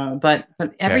channel, but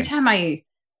every time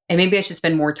and maybe I should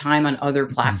spend more time on other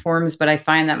platforms, but I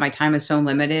find that my time is so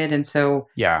limited, and so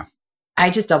I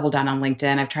just double down on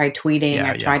LinkedIn. I've tried tweeting,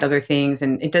 I've tried other things,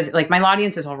 and it does. Like, my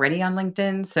audience is already on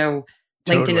LinkedIn, so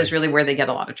LinkedIn is really where they get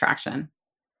a lot of traction.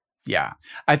 Yeah,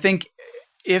 I think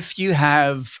if you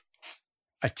have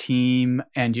a team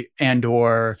and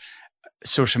or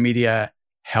social media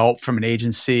help from an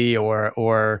agency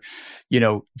or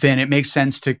then it makes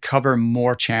sense to cover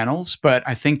more channels. But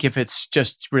I think if it's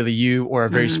just really you or a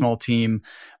very small team,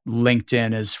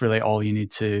 LinkedIn is really all you need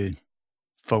to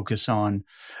focus on.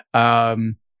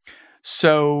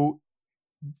 So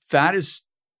that is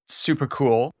super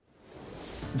cool.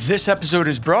 This episode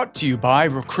is brought to you by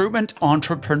Recruitment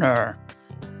Entrepreneur.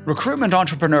 Recruitment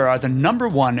Entrepreneur are the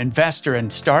 #1 investor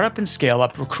in startup and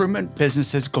scale-up recruitment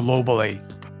businesses globally.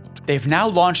 They've now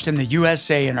launched in the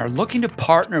USA and are looking to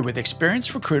partner with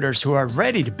experienced recruiters who are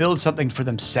ready to build something for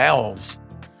themselves.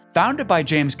 Founded by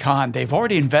James Kahn, they've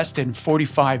already invested in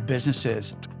 45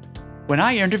 businesses. When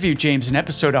I interviewed James in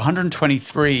episode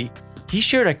 123, he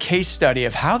shared a case study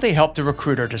of how they helped a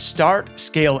recruiter to start,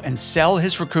 scale, and sell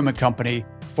his recruitment company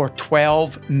for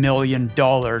 $12 million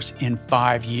in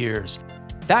 5 years.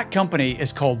 That company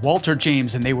is called Walter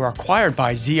James, and they were acquired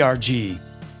by ZRG.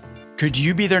 Could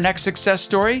you be their next success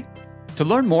story? To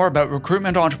learn more about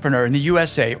Recruitment Entrepreneur in the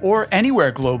USA or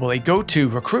anywhere globally, go to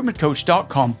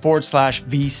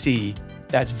recruitmentcoach.com/VC.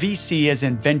 That's VC as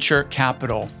in venture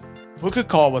capital. Book a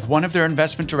call with one of their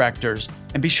investment directors,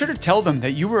 and be sure to tell them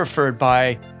that you were referred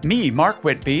by me, Mark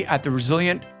Whitby, at the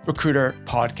Resilient Recruiter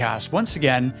podcast. Once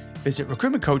again, visit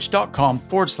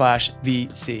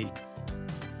recruitmentcoach.com/VC.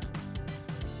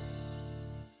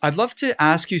 I'd love to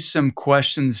ask you some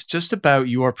questions just about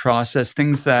your process,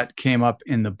 things that came up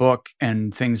in the book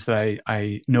and things that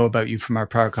I know about you from our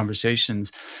prior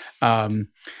conversations.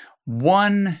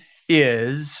 One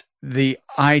is the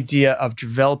idea of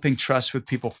developing trust with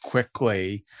people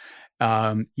quickly.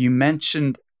 You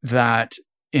mentioned that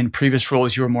in previous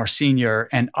roles, you were more senior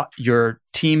and your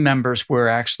team members were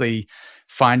actually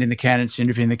finding the candidates,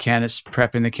 interviewing the candidates,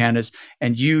 prepping the candidates,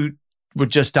 and you would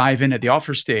just dive in at the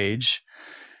offer stage,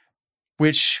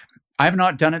 which I've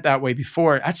not done it that way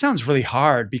before. That sounds really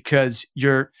hard because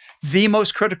you're the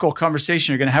most critical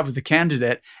conversation you're going to have with the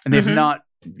candidate, and they've not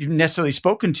necessarily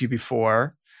spoken to you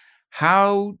before.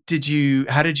 How did you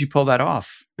pull that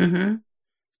off?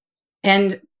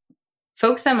 And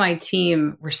folks on my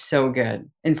team were so good.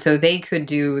 And so they could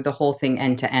do the whole thing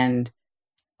end to end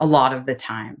a lot of the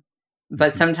time.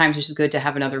 But sometimes it's just good to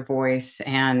have another voice,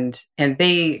 and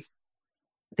they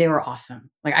were awesome.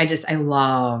 Like, I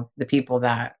love the people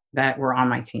that were on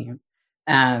my team.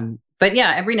 But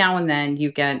yeah, every now and then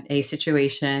you get a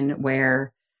situation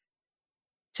where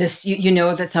just, you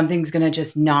know that something's going to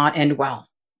just not end well.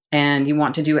 And you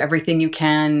want to do everything you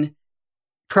can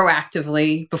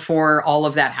proactively before all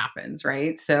of that happens,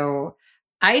 right? So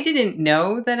I didn't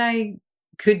know that I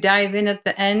could dive in at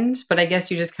the end, but I guess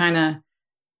you just kind of,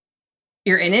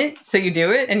 you're in it, so you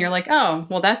do it, and you're like, oh,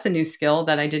 well, that's a new skill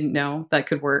that I didn't know that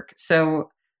could work. So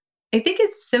I think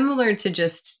it's similar to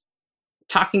just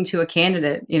talking to a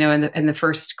candidate, in the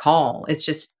first call. It's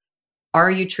just, are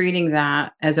you treating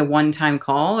that as a one-time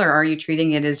call, or are you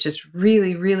treating it as just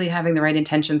really, really having the right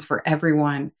intentions for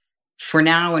everyone for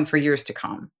now and for years to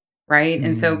come, right?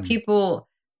 And so Mm. people,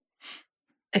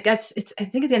 I think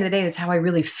at the end of the day, that's how I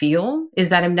really feel, is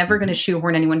that I'm never going to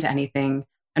shoehorn anyone to anything.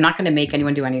 I'm not going to make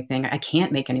anyone do anything. I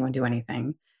can't make anyone do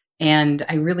anything. And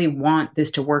I really want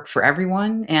this to work for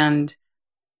everyone. And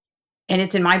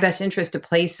it's in my best interest to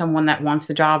place someone that wants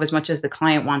the job as much as the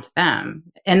client wants them,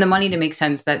 and the money to make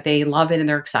sense that they love it and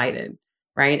they're excited,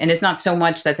 right? And it's not so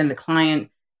much that then the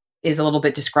client is a little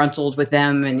bit disgruntled with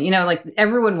them, and like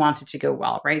everyone wants it to go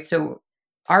well, right? So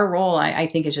our role, I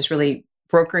think, is just really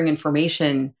brokering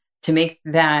information to make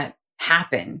that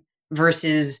happen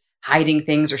versus hiding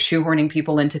things or shoehorning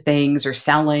people into things or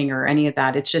selling or any of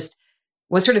that. It's just,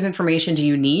 what sort of information do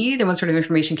you need, and what sort of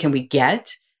information can we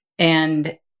get?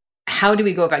 And how do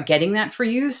we go about getting that for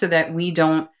you so that we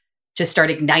don't just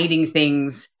start igniting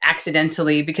things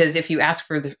accidentally? Because if you ask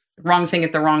for the wrong thing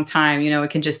at the wrong time, it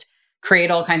can just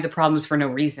create all kinds of problems for no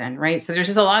reason, right? So there's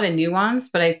just a lot of nuance,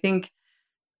 but I think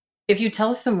if you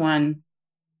tell someone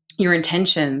your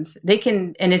intentions, they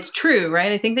can, and it's true,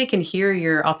 right? I think they can hear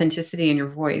your authenticity in your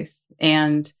voice,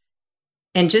 and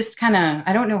just kind of,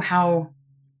 I don't know how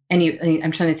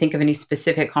I'm trying to think of any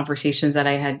specific conversations that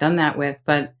I had done that with,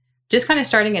 but just kind of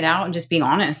starting it out and just being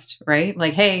honest, right?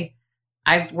 Like, hey,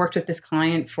 I've worked with this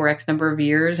client for X number of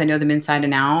years. I know them inside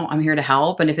and out. I'm here to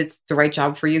help. And if it's the right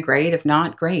job for you, great. If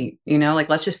not, great. Like,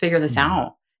 let's just figure this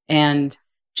out. And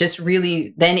just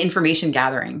really then information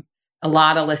gathering, a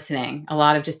lot of listening, a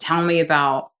lot of just tell me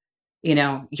about,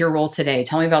 your role today.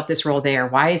 Tell me about this role there.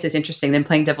 Why is this interesting? Then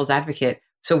playing devil's advocate.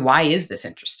 So why is this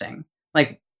interesting?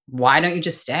 Like, why don't you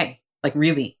just stay? Like,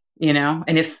 really, and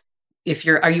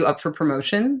are you up for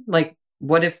promotion? Like,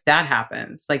 what if that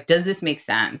happens? Like, does this make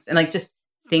sense? And like, just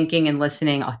thinking and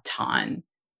listening a ton.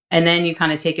 And then you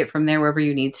kind of take it from there wherever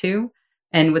you need to.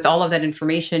 And with all of that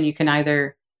information, you can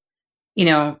either,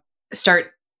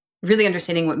 start really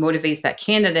understanding what motivates that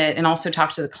candidate, and also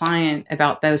talk to the client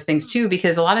about those things too,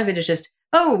 because a lot of it is just,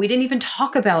 oh, we didn't even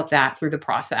talk about that through the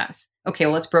process. Okay,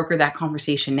 well, let's broker that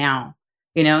conversation now.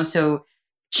 So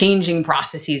changing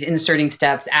processes, inserting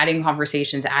steps, adding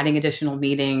conversations, adding additional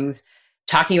meetings,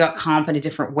 talking about comp in a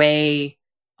different way,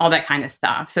 all that kind of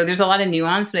stuff. So there's a lot of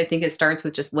nuance, but I think it starts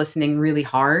with just listening really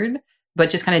hard, but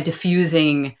just kind of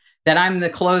diffusing that I'm the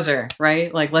closer,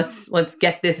 right? Like, let's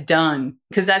get this done,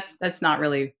 because that's not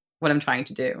really what I'm trying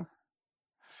to do.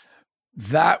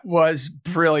 That was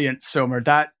brilliant, Somer.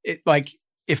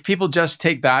 If people just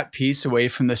take that piece away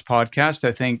from this podcast,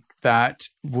 I think that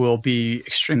will be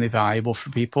extremely valuable for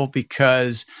people,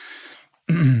 because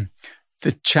the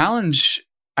challenge,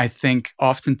 I think,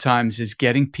 oftentimes is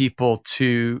getting people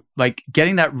to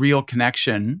getting that real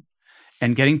connection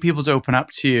and getting people to open up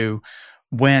to you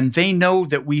when they know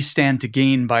that we stand to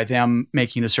gain by them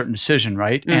making a certain decision,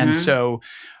 right? Mm-hmm.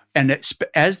 And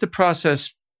as the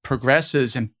process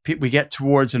progresses and we get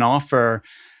towards an offer,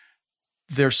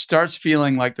 there starts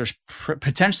feeling like there's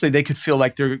potentially they could feel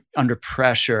like they're under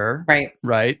pressure,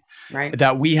 right?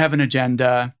 That we have an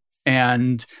agenda,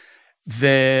 and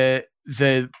the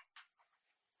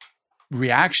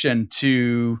reaction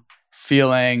to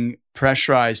feeling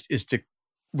pressurized is to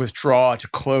withdraw, to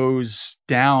close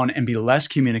down, and be less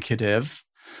communicative.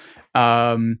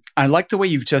 I like the way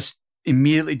you've just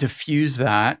immediately diffused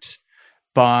that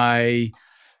by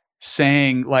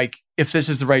saying, like, if this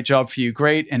is the right job for you,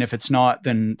 great. And if it's not,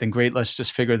 then great, let's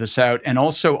just figure this out. And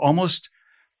also, almost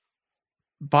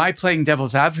by playing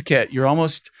devil's advocate,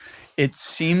 it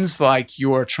seems like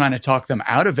you're trying to talk them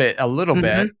out of it a little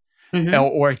Mm-hmm. bit, Mm-hmm.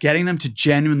 or getting them to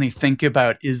genuinely think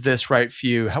about, is this right for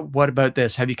you? What about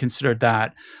this? Have you considered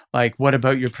that? Like, what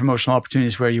about your promotional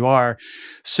opportunities where you are?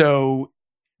 So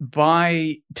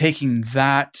by taking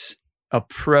that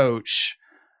approach,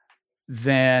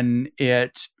 then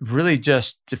it really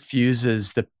just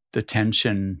diffuses the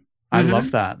tension. I Mm-hmm.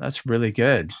 love that. That's really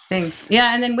good. Thanks.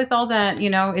 Yeah. And then with all that,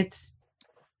 it's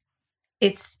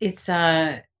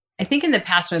I think in the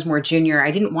past when I was more junior,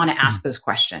 I didn't want to ask those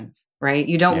questions, right?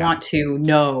 You don't want to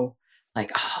know,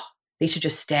 like, oh, they should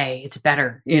just stay. It's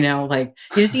better, like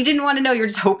you didn't want to know. You're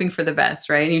just hoping for the best,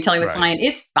 right? And you're telling the client,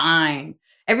 it's fine.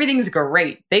 Everything's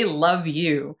great. They love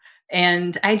you.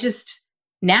 And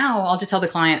now I'll just tell the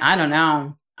client, I don't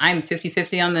know. I'm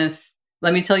 50-50 on this.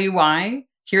 Let me tell you why.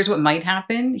 here's what might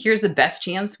happen. Here's the best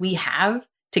chance we have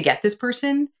to get this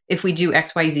person if we do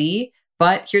XYZ.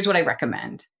 But here's what I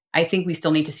recommend. I think we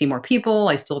still need to see more people.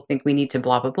 I still think we need to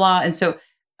blah, blah, blah. And so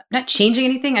I'm not changing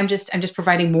anything. I'm just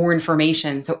providing more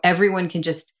information so everyone can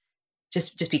just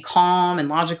be calm and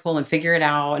logical and figure it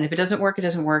out. And if it doesn't work, it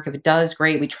doesn't work. If it does,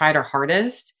 great. We tried our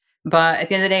hardest. But at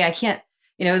the end of the day, I can't,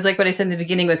 it was like what I said in the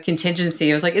beginning with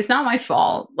contingency. I was like, it's not my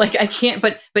fault. Like I can't,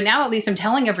 but now at least I'm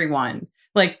telling everyone,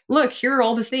 like, look, here are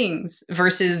all the things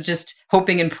versus just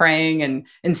hoping and praying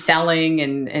and selling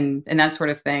and that sort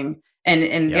of thing.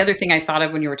 And the other thing I thought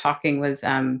of when you were talking was,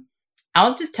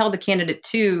 I'll just tell the candidate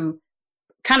too,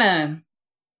 kind of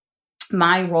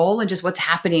my role and just what's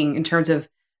happening in terms of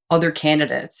other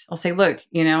candidates. I'll say, look, at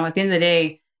the end of the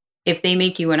day, if they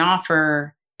make you an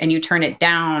offer and you turn it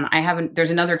down, there's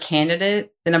another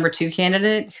candidate, the number 2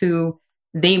 candidate, who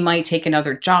they might take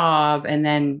another job. And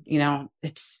then,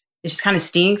 it just kind of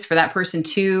stinks for that person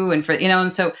too. And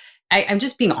and so I'm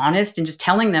just being honest and just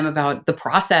telling them about the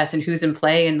process and who's in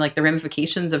play and like the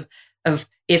ramifications of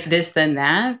if this, then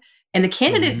that. And the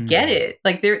candidates get it.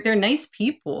 Like they're nice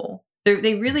people.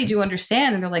 They really do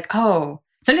understand. And they're like, oh,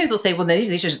 sometimes they'll say, well,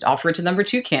 they should just offer it to number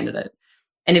 2 candidate.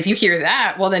 And if you hear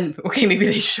that, well, then, okay, maybe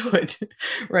they should,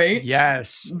 right?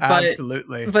 Yes,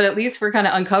 absolutely. But at least we're kind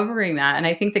of uncovering that. And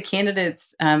I think the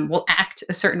candidates will act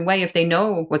a certain way if they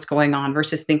know what's going on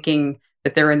versus thinking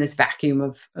that they're in this vacuum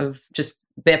of just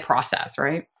their process,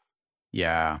 right?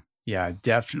 Yeah,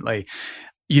 definitely.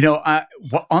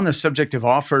 On the subject of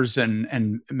offers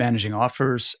and managing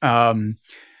offers,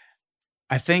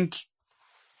 I think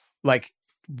like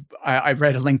I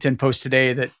read a LinkedIn post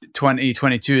today that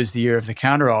 2022 is the year of the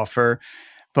counteroffer,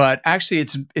 but actually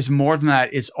it's more than that.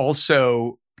 It's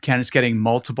also candidates getting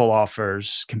multiple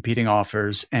offers, competing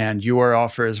offers, and your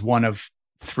offer is one of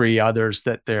 3 others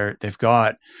that they've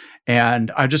got.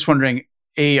 And I'm just wondering,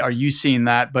 A, are you seeing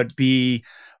that? But B,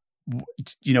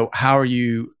 how are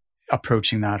you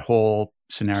approaching that whole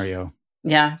scenario?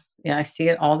 Yes. Yeah, I see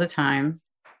it all the time.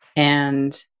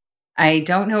 And I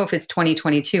don't know if it's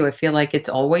 2022. I feel like it's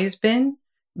always been,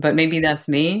 but maybe that's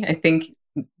me. I think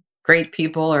great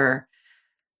people are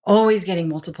always getting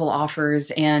multiple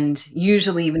offers. And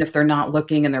usually, even if they're not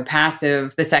looking and they're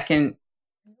passive, the second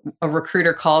a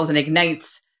recruiter calls and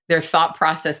ignites their thought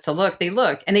process to look, they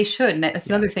look, and they should. And that's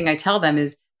another thing I tell them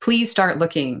is, please start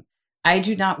looking. I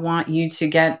do not want you to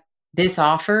get this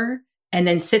offer and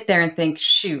then sit there and think,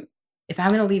 shoot, if I'm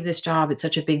going to leave this job, it's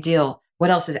such a big deal. What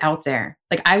else is out there?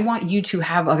 Like, I want you to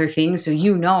have other things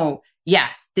so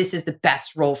yes, this is the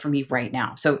best role for me right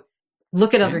now. So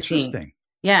look at other things.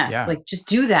 Yes, yeah. Like just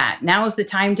do that. Now is the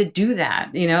time to do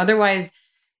that. Otherwise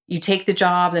you take the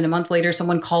job, then a month later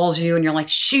someone calls you and you're like,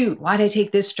 shoot, why did I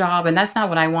take this job? And that's not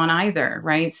what I want either,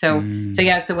 right? So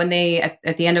when they,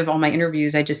 at the end of all my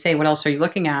interviews, I just say, what else are you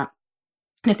looking at?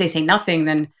 And if they say nothing,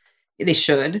 then they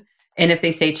should. And if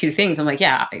they say 2 things, I'm like,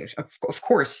 yeah, of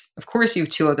course you have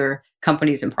 2 other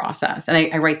companies in process. And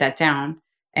I write that down.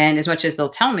 And as much as they'll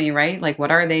tell me, right, like,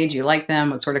 what are they? Do you like them?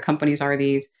 What sort of companies are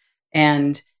these?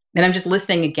 And then I'm just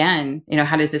listening again,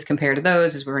 how does this compare to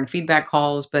those as we're in feedback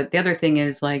calls? But the other thing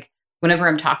is, like, whenever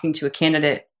I'm talking to a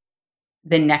candidate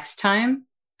the next time,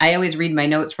 I always read my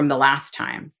notes from the last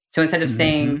time. So instead of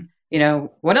saying,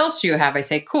 what else do you have? I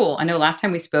say, cool. I know last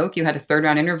time we spoke, you had a 3rd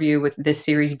round interview with this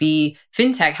Series B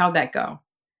fintech. How'd that go?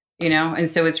 And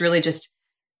so it's really just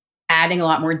adding a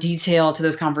lot more detail to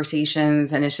those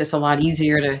conversations. And it's just a lot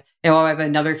easier to, I have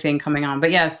another thing coming on.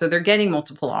 But yeah, so they're getting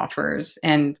multiple offers.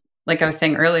 And like I was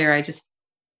saying earlier, I just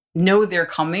know they're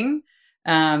coming.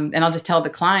 And I'll just tell the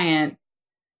client,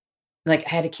 like, I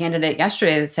had a candidate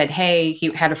yesterday that said, hey,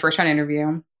 he had a 1st round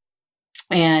interview.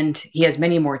 And he has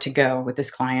many more to go with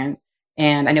this client.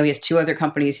 And I know he has 2 other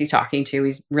companies he's talking to.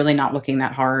 He's really not looking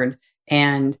that hard.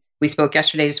 And we spoke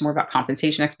yesterday just more about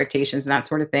compensation expectations and that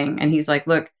sort of thing. And he's like,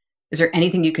 look, is there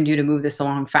anything you can do to move this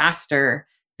along faster?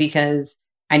 Because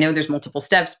I know there's multiple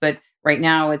steps, but right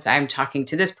now I'm talking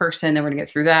to this person, then we're gonna get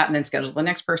through that and then schedule the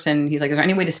next person. He's like, is there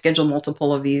any way to schedule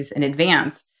multiple of these in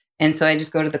advance? And so I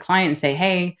just go to the client and say,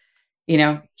 hey,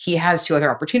 he has 2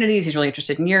 other opportunities. He's really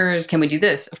interested in yours. Can we do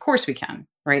this? Of course we can.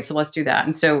 Right. So let's do that.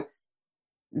 And so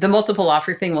the multiple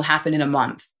offer thing will happen in a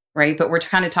month. Right. But we're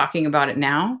kind of talking about it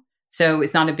now. So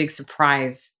it's not a big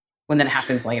surprise when that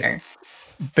happens later.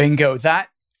 Bingo.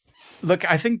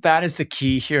 I think that is the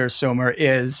key here, Somer,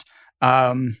 is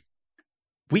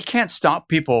we can't stop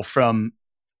people from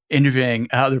interviewing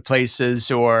other places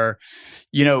or,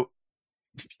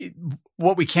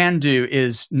 what we can do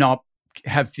is not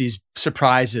have these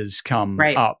surprises come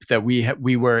up that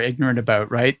we were ignorant about,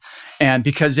 right? And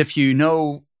because if you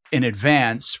know in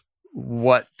advance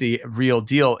what the real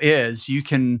deal is, you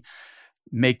can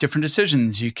make different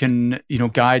decisions. You can,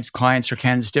 guide clients or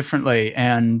candidates differently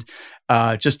and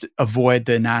just avoid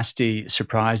the nasty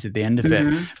surprise at the end of it.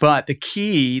 Mm-hmm. But the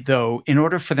key, though, in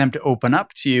order for them to open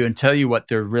up to you and tell you what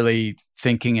they're really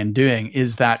thinking and doing,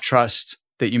 is that trust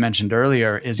that you mentioned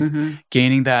earlier, is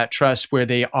gaining that trust where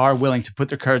they are willing to put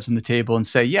their cards on the table and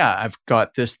say, yeah, I've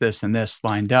got this, and this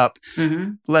lined up.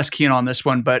 Less keen on this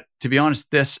one, but to be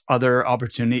honest, this other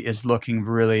opportunity is looking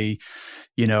really,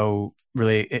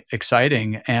 really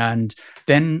exciting. And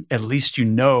then at least you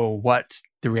know what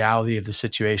the reality of the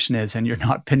situation is, and you're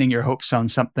not pinning your hopes on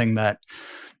something that,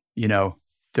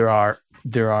 there are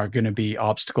going to be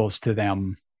obstacles to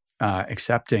them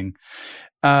accepting.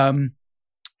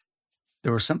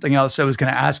 There was something else I was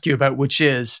going to ask you about, which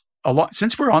is a lot,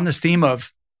 since we're on this theme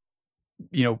of,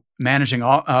 managing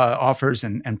offers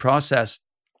and process.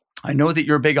 I know that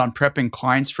you're big on prepping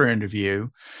clients for interview,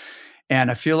 and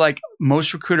I feel like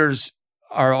most recruiters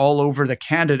are all over the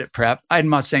candidate prep. I'm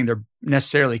not saying they're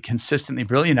necessarily consistently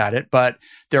brilliant at it, but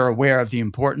they're aware of the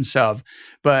importance of.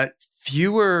 But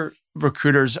fewer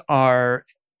recruiters are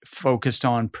focused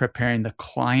on preparing the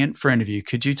client for interview.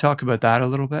 Could you talk about that a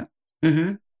little bit?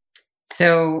 Mm-hmm.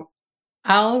 So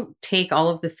I'll take all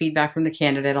of the feedback from the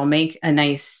candidate. I'll make a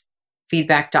nice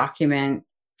feedback document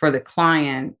for the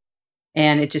client,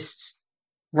 and it just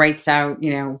writes out,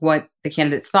 what the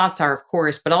candidate's thoughts are, of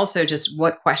course, but also just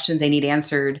what questions they need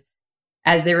answered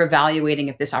as they're evaluating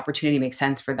if this opportunity makes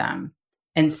sense for them.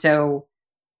 And so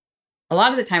a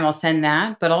lot of the time I'll send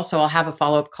that, but also I'll have a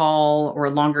follow-up call or a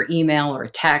longer email or a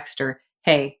text or,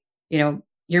 hey, you're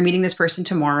meeting this person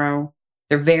tomorrow.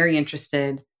 They're very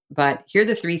interested, but here are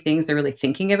the 3 things they're really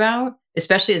thinking about,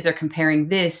 especially as they're comparing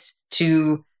this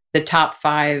to the top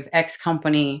 5 X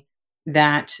company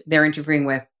that they're interviewing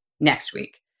with next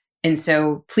week. And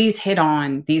so please hit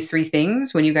on these 3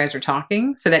 things when you guys are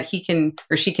talking so that he can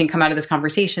or she can come out of this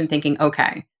conversation thinking,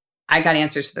 okay, I got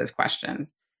answers to those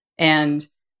questions. And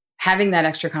having that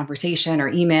extra conversation or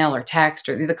email or text,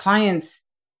 or the clients,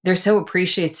 they're so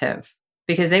appreciative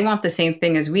because they want the same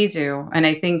thing as we do. And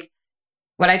I think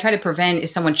what I try to prevent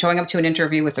is someone showing up to an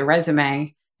interview with a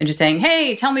resume and just saying,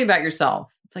 hey, tell me about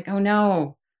yourself. It's like, oh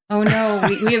no,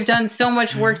 we have done so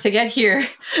much work to get here,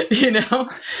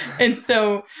 And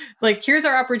so here's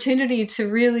our opportunity to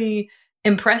really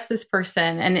impress this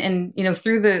person. And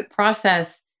through the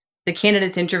process, the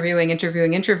candidate's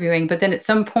interviewing, but then at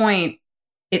some point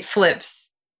it flips,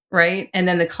 right? And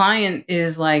then the client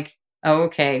is like, oh,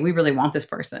 okay, we really want this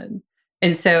person.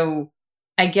 And so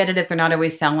I get it if they're not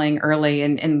always selling early,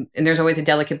 and there's always a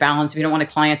delicate balance. If you don't want a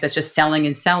client that's just selling,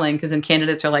 because then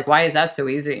candidates are like, why is that so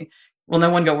easy? Well, no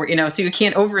one so you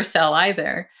can't oversell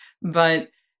either. But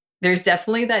there's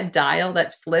definitely that dial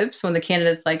that flips when the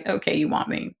candidate's like, okay, you want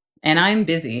me, and I'm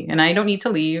busy, and I don't need to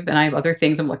leave, and I have other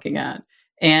things I'm looking at.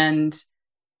 And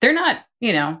they're not,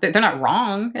 they're not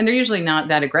wrong, and they're usually not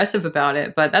that aggressive about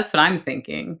it, but that's what I'm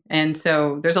thinking. And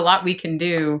so there's a lot we can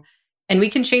do. And we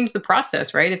can change the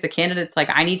process, right? If the candidate's like,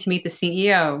 I need to meet the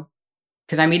CEO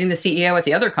because I'm meeting the CEO at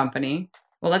the other company.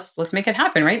 Well, let's make it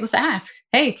happen, right? Let's ask,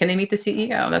 hey, can they meet the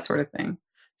CEO? That sort of thing.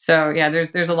 So yeah,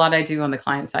 there's a lot I do on the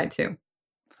client side too.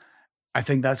 I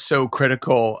think that's so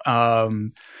critical.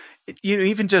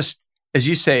 Even just as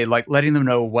you say, letting them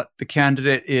know what the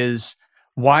candidate is,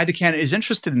 why the candidate is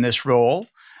interested in this role,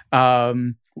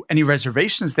 any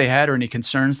reservations they had or any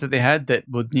concerns that they had that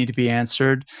would need to be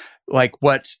answered, like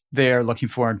what they're looking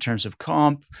for in terms of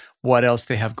comp, what else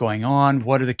they have going on,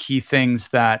 what are the key things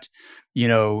that,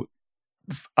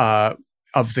 that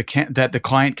the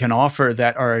client can offer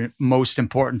that are most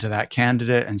important to that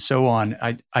candidate, and so on.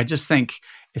 I just think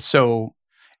it's so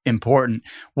important.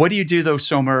 What do you do though,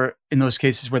 Somer, in those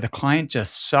cases where the client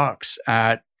just sucks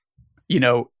at,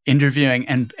 interviewing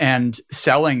and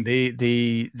selling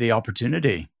the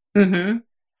opportunity? Mm-hmm.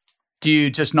 Do you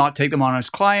just not take them on as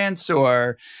clients,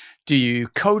 or do you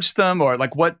coach them, or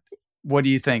what do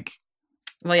you think?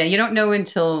 Well, yeah, you don't know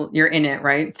until you're in it,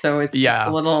 right? So it's a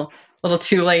little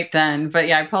too late then. But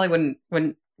yeah, I probably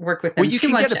wouldn't work with them too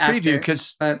much. Well, you can get a preview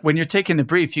because when you're taking the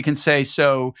brief, you can say,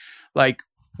 so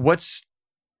what's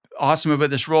awesome about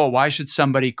this role? Why should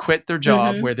somebody quit their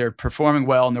job where they're performing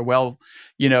well and they're well,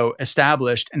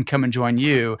 established, and come and join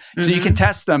you? So you can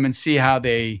test them and see how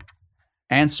they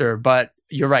answer. But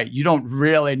you're right. You don't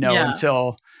really know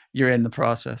until you're in the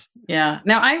process. Yeah.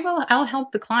 Now I'll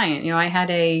help the client. I had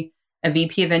a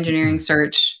VP of engineering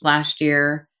search last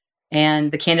year,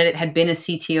 and the candidate had been a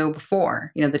CTO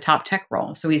before, the top tech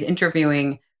role. So he's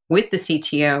interviewing with the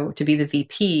CTO to be the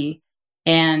VP,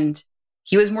 and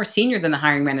he was more senior than the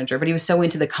hiring manager, but he was so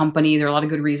into the company. There are a lot of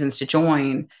good reasons to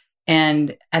join.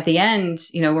 And at the end,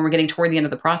 when we're getting toward the end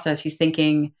of the process, he's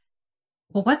thinking,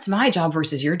 well, what's my job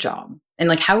versus your job? And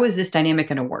like, how is this dynamic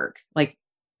going to work? Like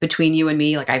between you and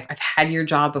me, like I've had your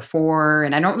job before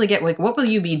and I don't really get like, what will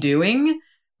you be doing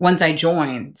once I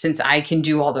join, since I can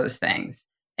do all those things?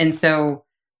 And so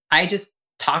I just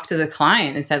talked to the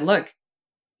client and said, look,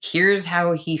 here's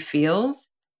how he feels.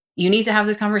 You need to have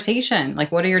this conversation.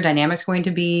 Like, what are your dynamics going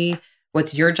to be?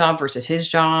 What's your job versus his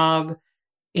job?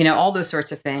 All those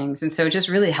sorts of things. And so just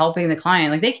really helping the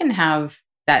client, like they can have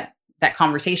that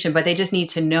conversation, but they just need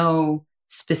to know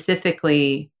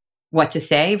specifically what to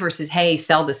say versus, hey,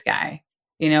 sell this guy,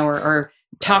 or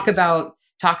talk about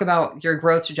your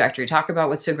growth trajectory, talk about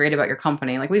what's so great about your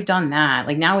company. Like we've done that.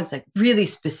 Like now it's like really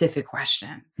specific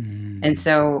questions. And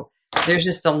so there's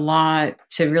just a lot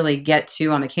to really get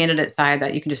to on the candidate side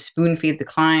that you can just spoon feed the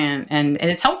client and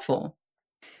it's helpful.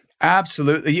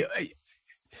 Absolutely.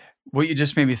 What you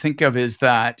just made me think of is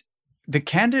that the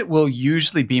candidate will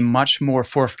usually be much more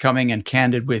forthcoming and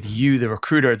candid with you, the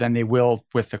recruiter, than they will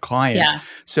with the client.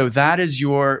 Yes. So that is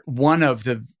one of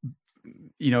the,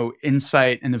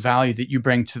 insight and the value that you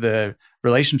bring to the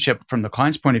relationship from the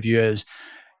client's point of view is,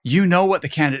 what the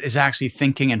candidate is actually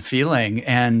thinking and feeling,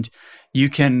 and you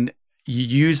can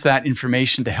use that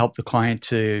information to help the client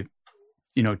to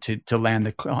land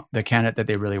the candidate that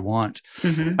they really want.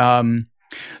 Mm-hmm.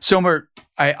 Somer,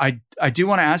 I do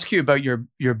want to ask you about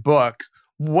your book.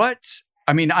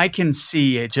 I can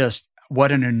see just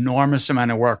what an enormous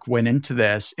amount of work went into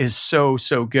this. Is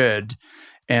so good.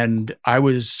 And I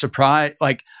was surprised,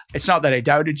 like, it's not that I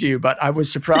doubted you, but I was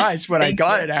surprised when I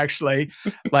got it, actually.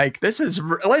 Like, this is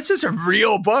a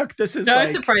real book. This is I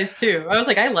was surprised too. I was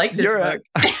like, I like this book.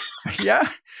 Yeah.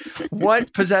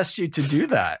 What possessed you to do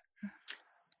that?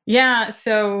 Yeah.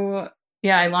 So,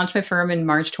 I launched my firm in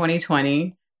March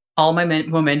 2020. All my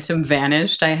momentum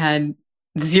vanished. I had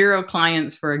 0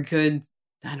 clients for a good,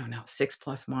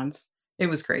 6+ months. It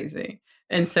was crazy.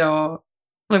 And so,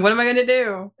 like, what am I going to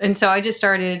do? And so I just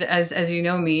started, as you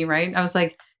know me, right? I was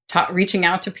like reaching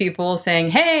out to people saying,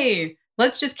 hey,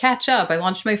 let's just catch up. I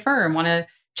launched my firm. Want to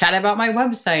chat about my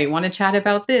website? Want to chat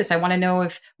about this? I want to know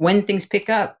when things pick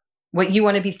up, what you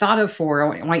want to be thought of for.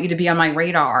 I want you to be on my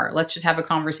radar. Let's just have a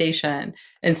conversation.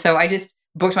 And so I just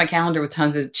booked my calendar with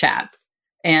tons of chats.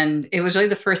 And it was really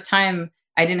the first time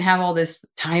I didn't have all this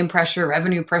time pressure,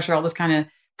 revenue pressure, all this kind of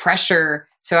pressure.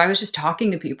 So I was just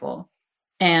talking to people.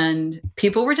 And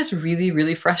people were just really,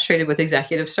 really frustrated with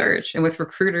executive search and with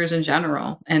recruiters in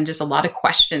general. And just a lot of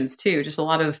questions too. Just a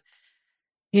lot of,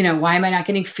 why am I not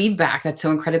getting feedback? That's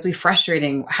so incredibly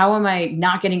frustrating. How am I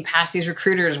not getting past these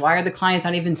recruiters? Why are the clients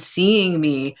not even seeing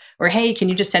me? Or, hey, can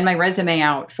you just send my resume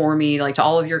out for me, like to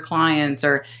all of your clients?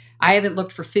 Or I haven't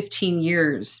looked for 15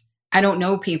 years. I don't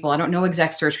know people. I don't know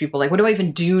exec search people. Like, what do I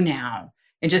even do now?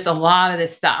 And just a lot of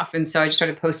this stuff. And so I just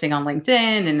started posting on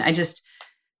LinkedIn, and I just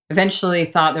eventually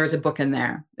thought there was a book in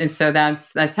there. And so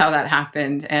that's how that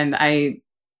happened. And I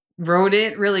wrote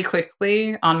it really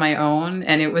quickly on my own.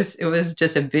 And it was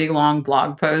just a big, long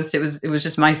blog post. It was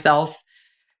just myself,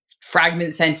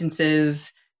 fragment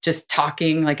sentences, just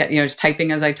talking, like, just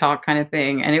typing as I talk kind of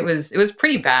thing. And it was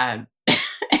pretty bad.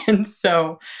 And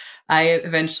so I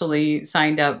eventually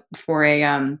signed up for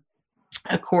a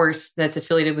course that's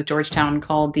affiliated with Georgetown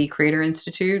called the Creator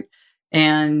Institute.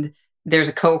 And there's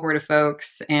a cohort of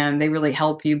folks, and they really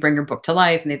help you bring your book to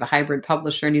life. And they have a hybrid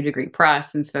publisher, New Degree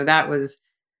Press. And so that was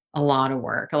a lot of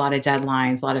work, a lot of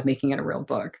deadlines, a lot of making it a real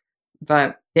book.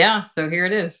 But yeah, so here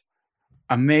it is.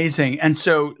 Amazing. And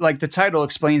so, like, the title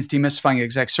explains, Demystifying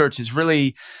Exec Search is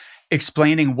really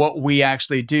explaining what we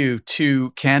actually do to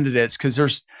candidates, because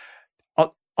there's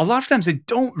a lot of times they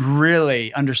don't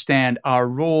really understand our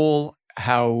role,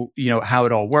 how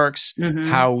it all works,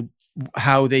 Mm-hmm.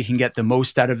 how they can get the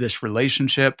most out of this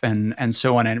relationship, and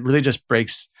so on. And it really just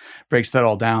breaks that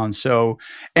all down. So,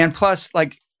 and plus,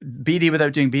 like, BD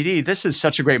without doing BD, this is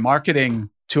such a great marketing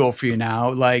tool for you now.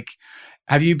 Like,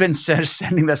 have you been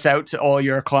sending this out to all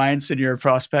your clients and your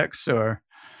prospects, or?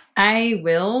 I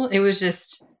will. It was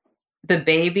just the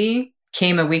baby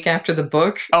came a week after the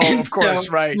book. Oh, and of course,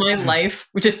 so right. My life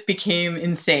just became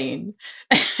insane.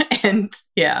 And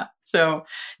yeah, so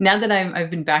now that I've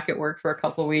been back at work for a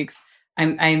couple of weeks,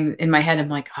 I'm in my head, I'm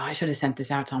like, oh, I should have sent this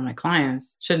out to all my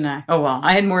clients, shouldn't I? Oh, well,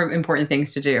 I had more important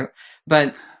things to do,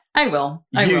 but I will.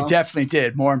 You definitely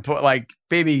did. More important, like,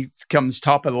 baby comes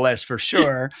top of the list for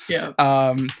sure. Yeah.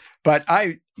 But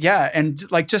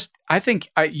and like, just, I think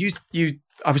I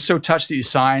was so touched that you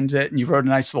signed it and you wrote a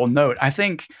nice little note. I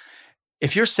think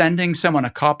if you're sending someone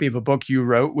a copy of a book you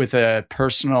wrote with a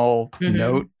personal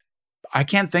note, I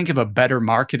can't think of a better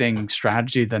marketing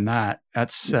strategy than that.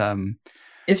 That's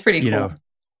It's pretty You cool. know,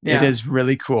 it Yeah. is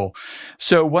really cool.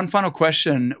 So one final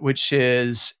question, which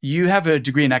is, you have a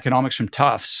degree in economics from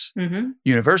Tufts Hmm.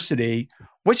 University.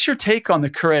 What's your take on the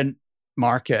current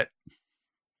market?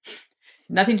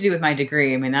 Nothing to do with my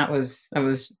degree. I mean, that was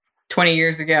 20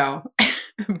 years ago.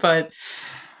 But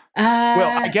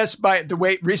Well, I uh guess by the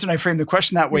reason I frame the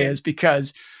question that way yeah, is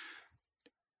because,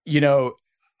 you know,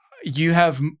 you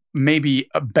have maybe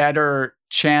a better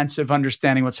chance of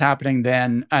understanding what's happening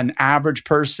than an average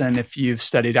person if you've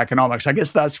studied economics. I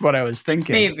guess that's what I was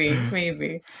thinking.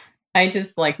 maybe. I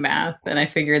just like math, and I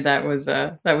figured that was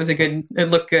a good. It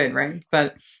looked good, right?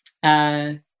 But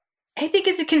uh, I think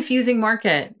it's a confusing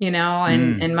market, and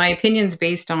Mm, my opinion's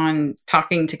based on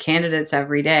talking to candidates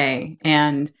every day,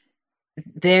 and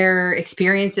their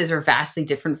experiences are vastly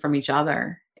different from each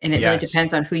other, and it really yes.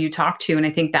 depends on who you talk to. And I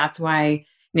think that's why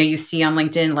you see on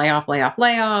LinkedIn layoff, layoff,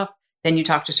 layoff. Then you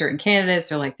talk to certain candidates,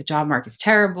 they're like the job market's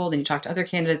terrible. Then you talk to other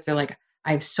candidates, they're like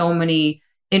I have so many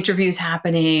interviews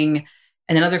happening.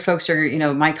 And then other folks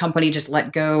are, my company just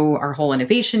let go our whole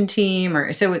innovation team,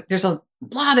 or so there's a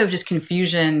lot of just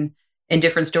confusion and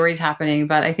different stories happening.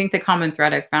 But I think the common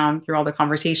thread I've found through all the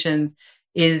conversations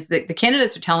is that the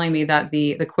candidates are telling me that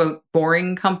the quote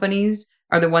boring companies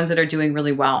are the ones that are doing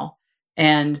really well.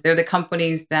 And they're the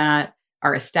companies that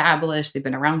are established, they've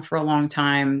been around for a long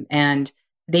time, and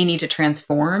they need to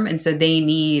transform. And so they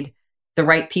need the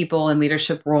right people in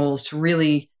leadership roles to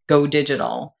really go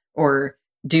digital or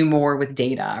do more with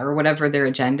data or whatever their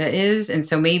agenda is. And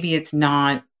so maybe it's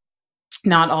not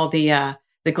all the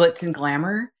glitz and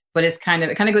glamour, but it kind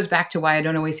of goes back to why I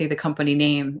don't always say the company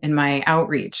name in my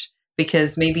outreach,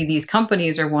 because maybe these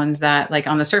companies are ones that, like,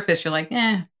 on the surface you're like,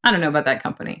 I don't know about that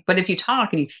company. But if you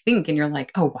talk and you think and you're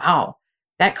like, oh wow,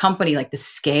 that company, like the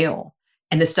scale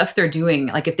and the stuff they're doing,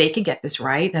 like if they could get this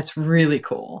right, that's really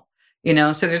cool.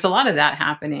 So there's a lot of that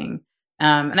happening.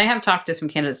 And I have talked to some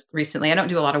candidates recently. I don't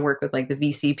do a lot of work with like the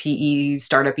VC,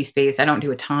 startup-y space. I don't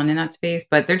do a ton in that space,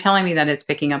 but they're telling me that it's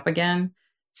picking up again.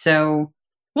 So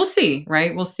we'll see,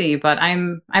 right? We'll see. But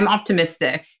I'm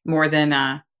optimistic more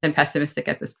than pessimistic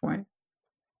at this point.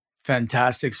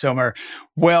 Fantastic, Somer.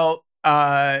 Well,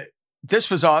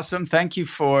 this was awesome. Thank you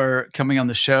for coming on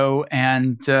the show.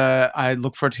 And I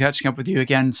look forward to catching up with you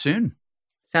again soon.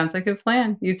 Sounds like a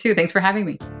plan. You too. Thanks for having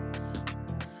me.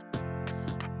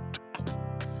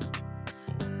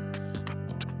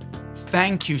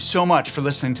 Thank you so much for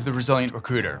listening to The Resilient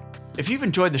Recruiter. If you've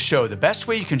enjoyed the show, the best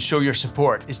way you can show your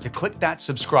support is to click that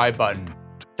subscribe button.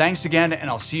 Thanks again, and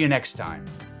I'll see you next time.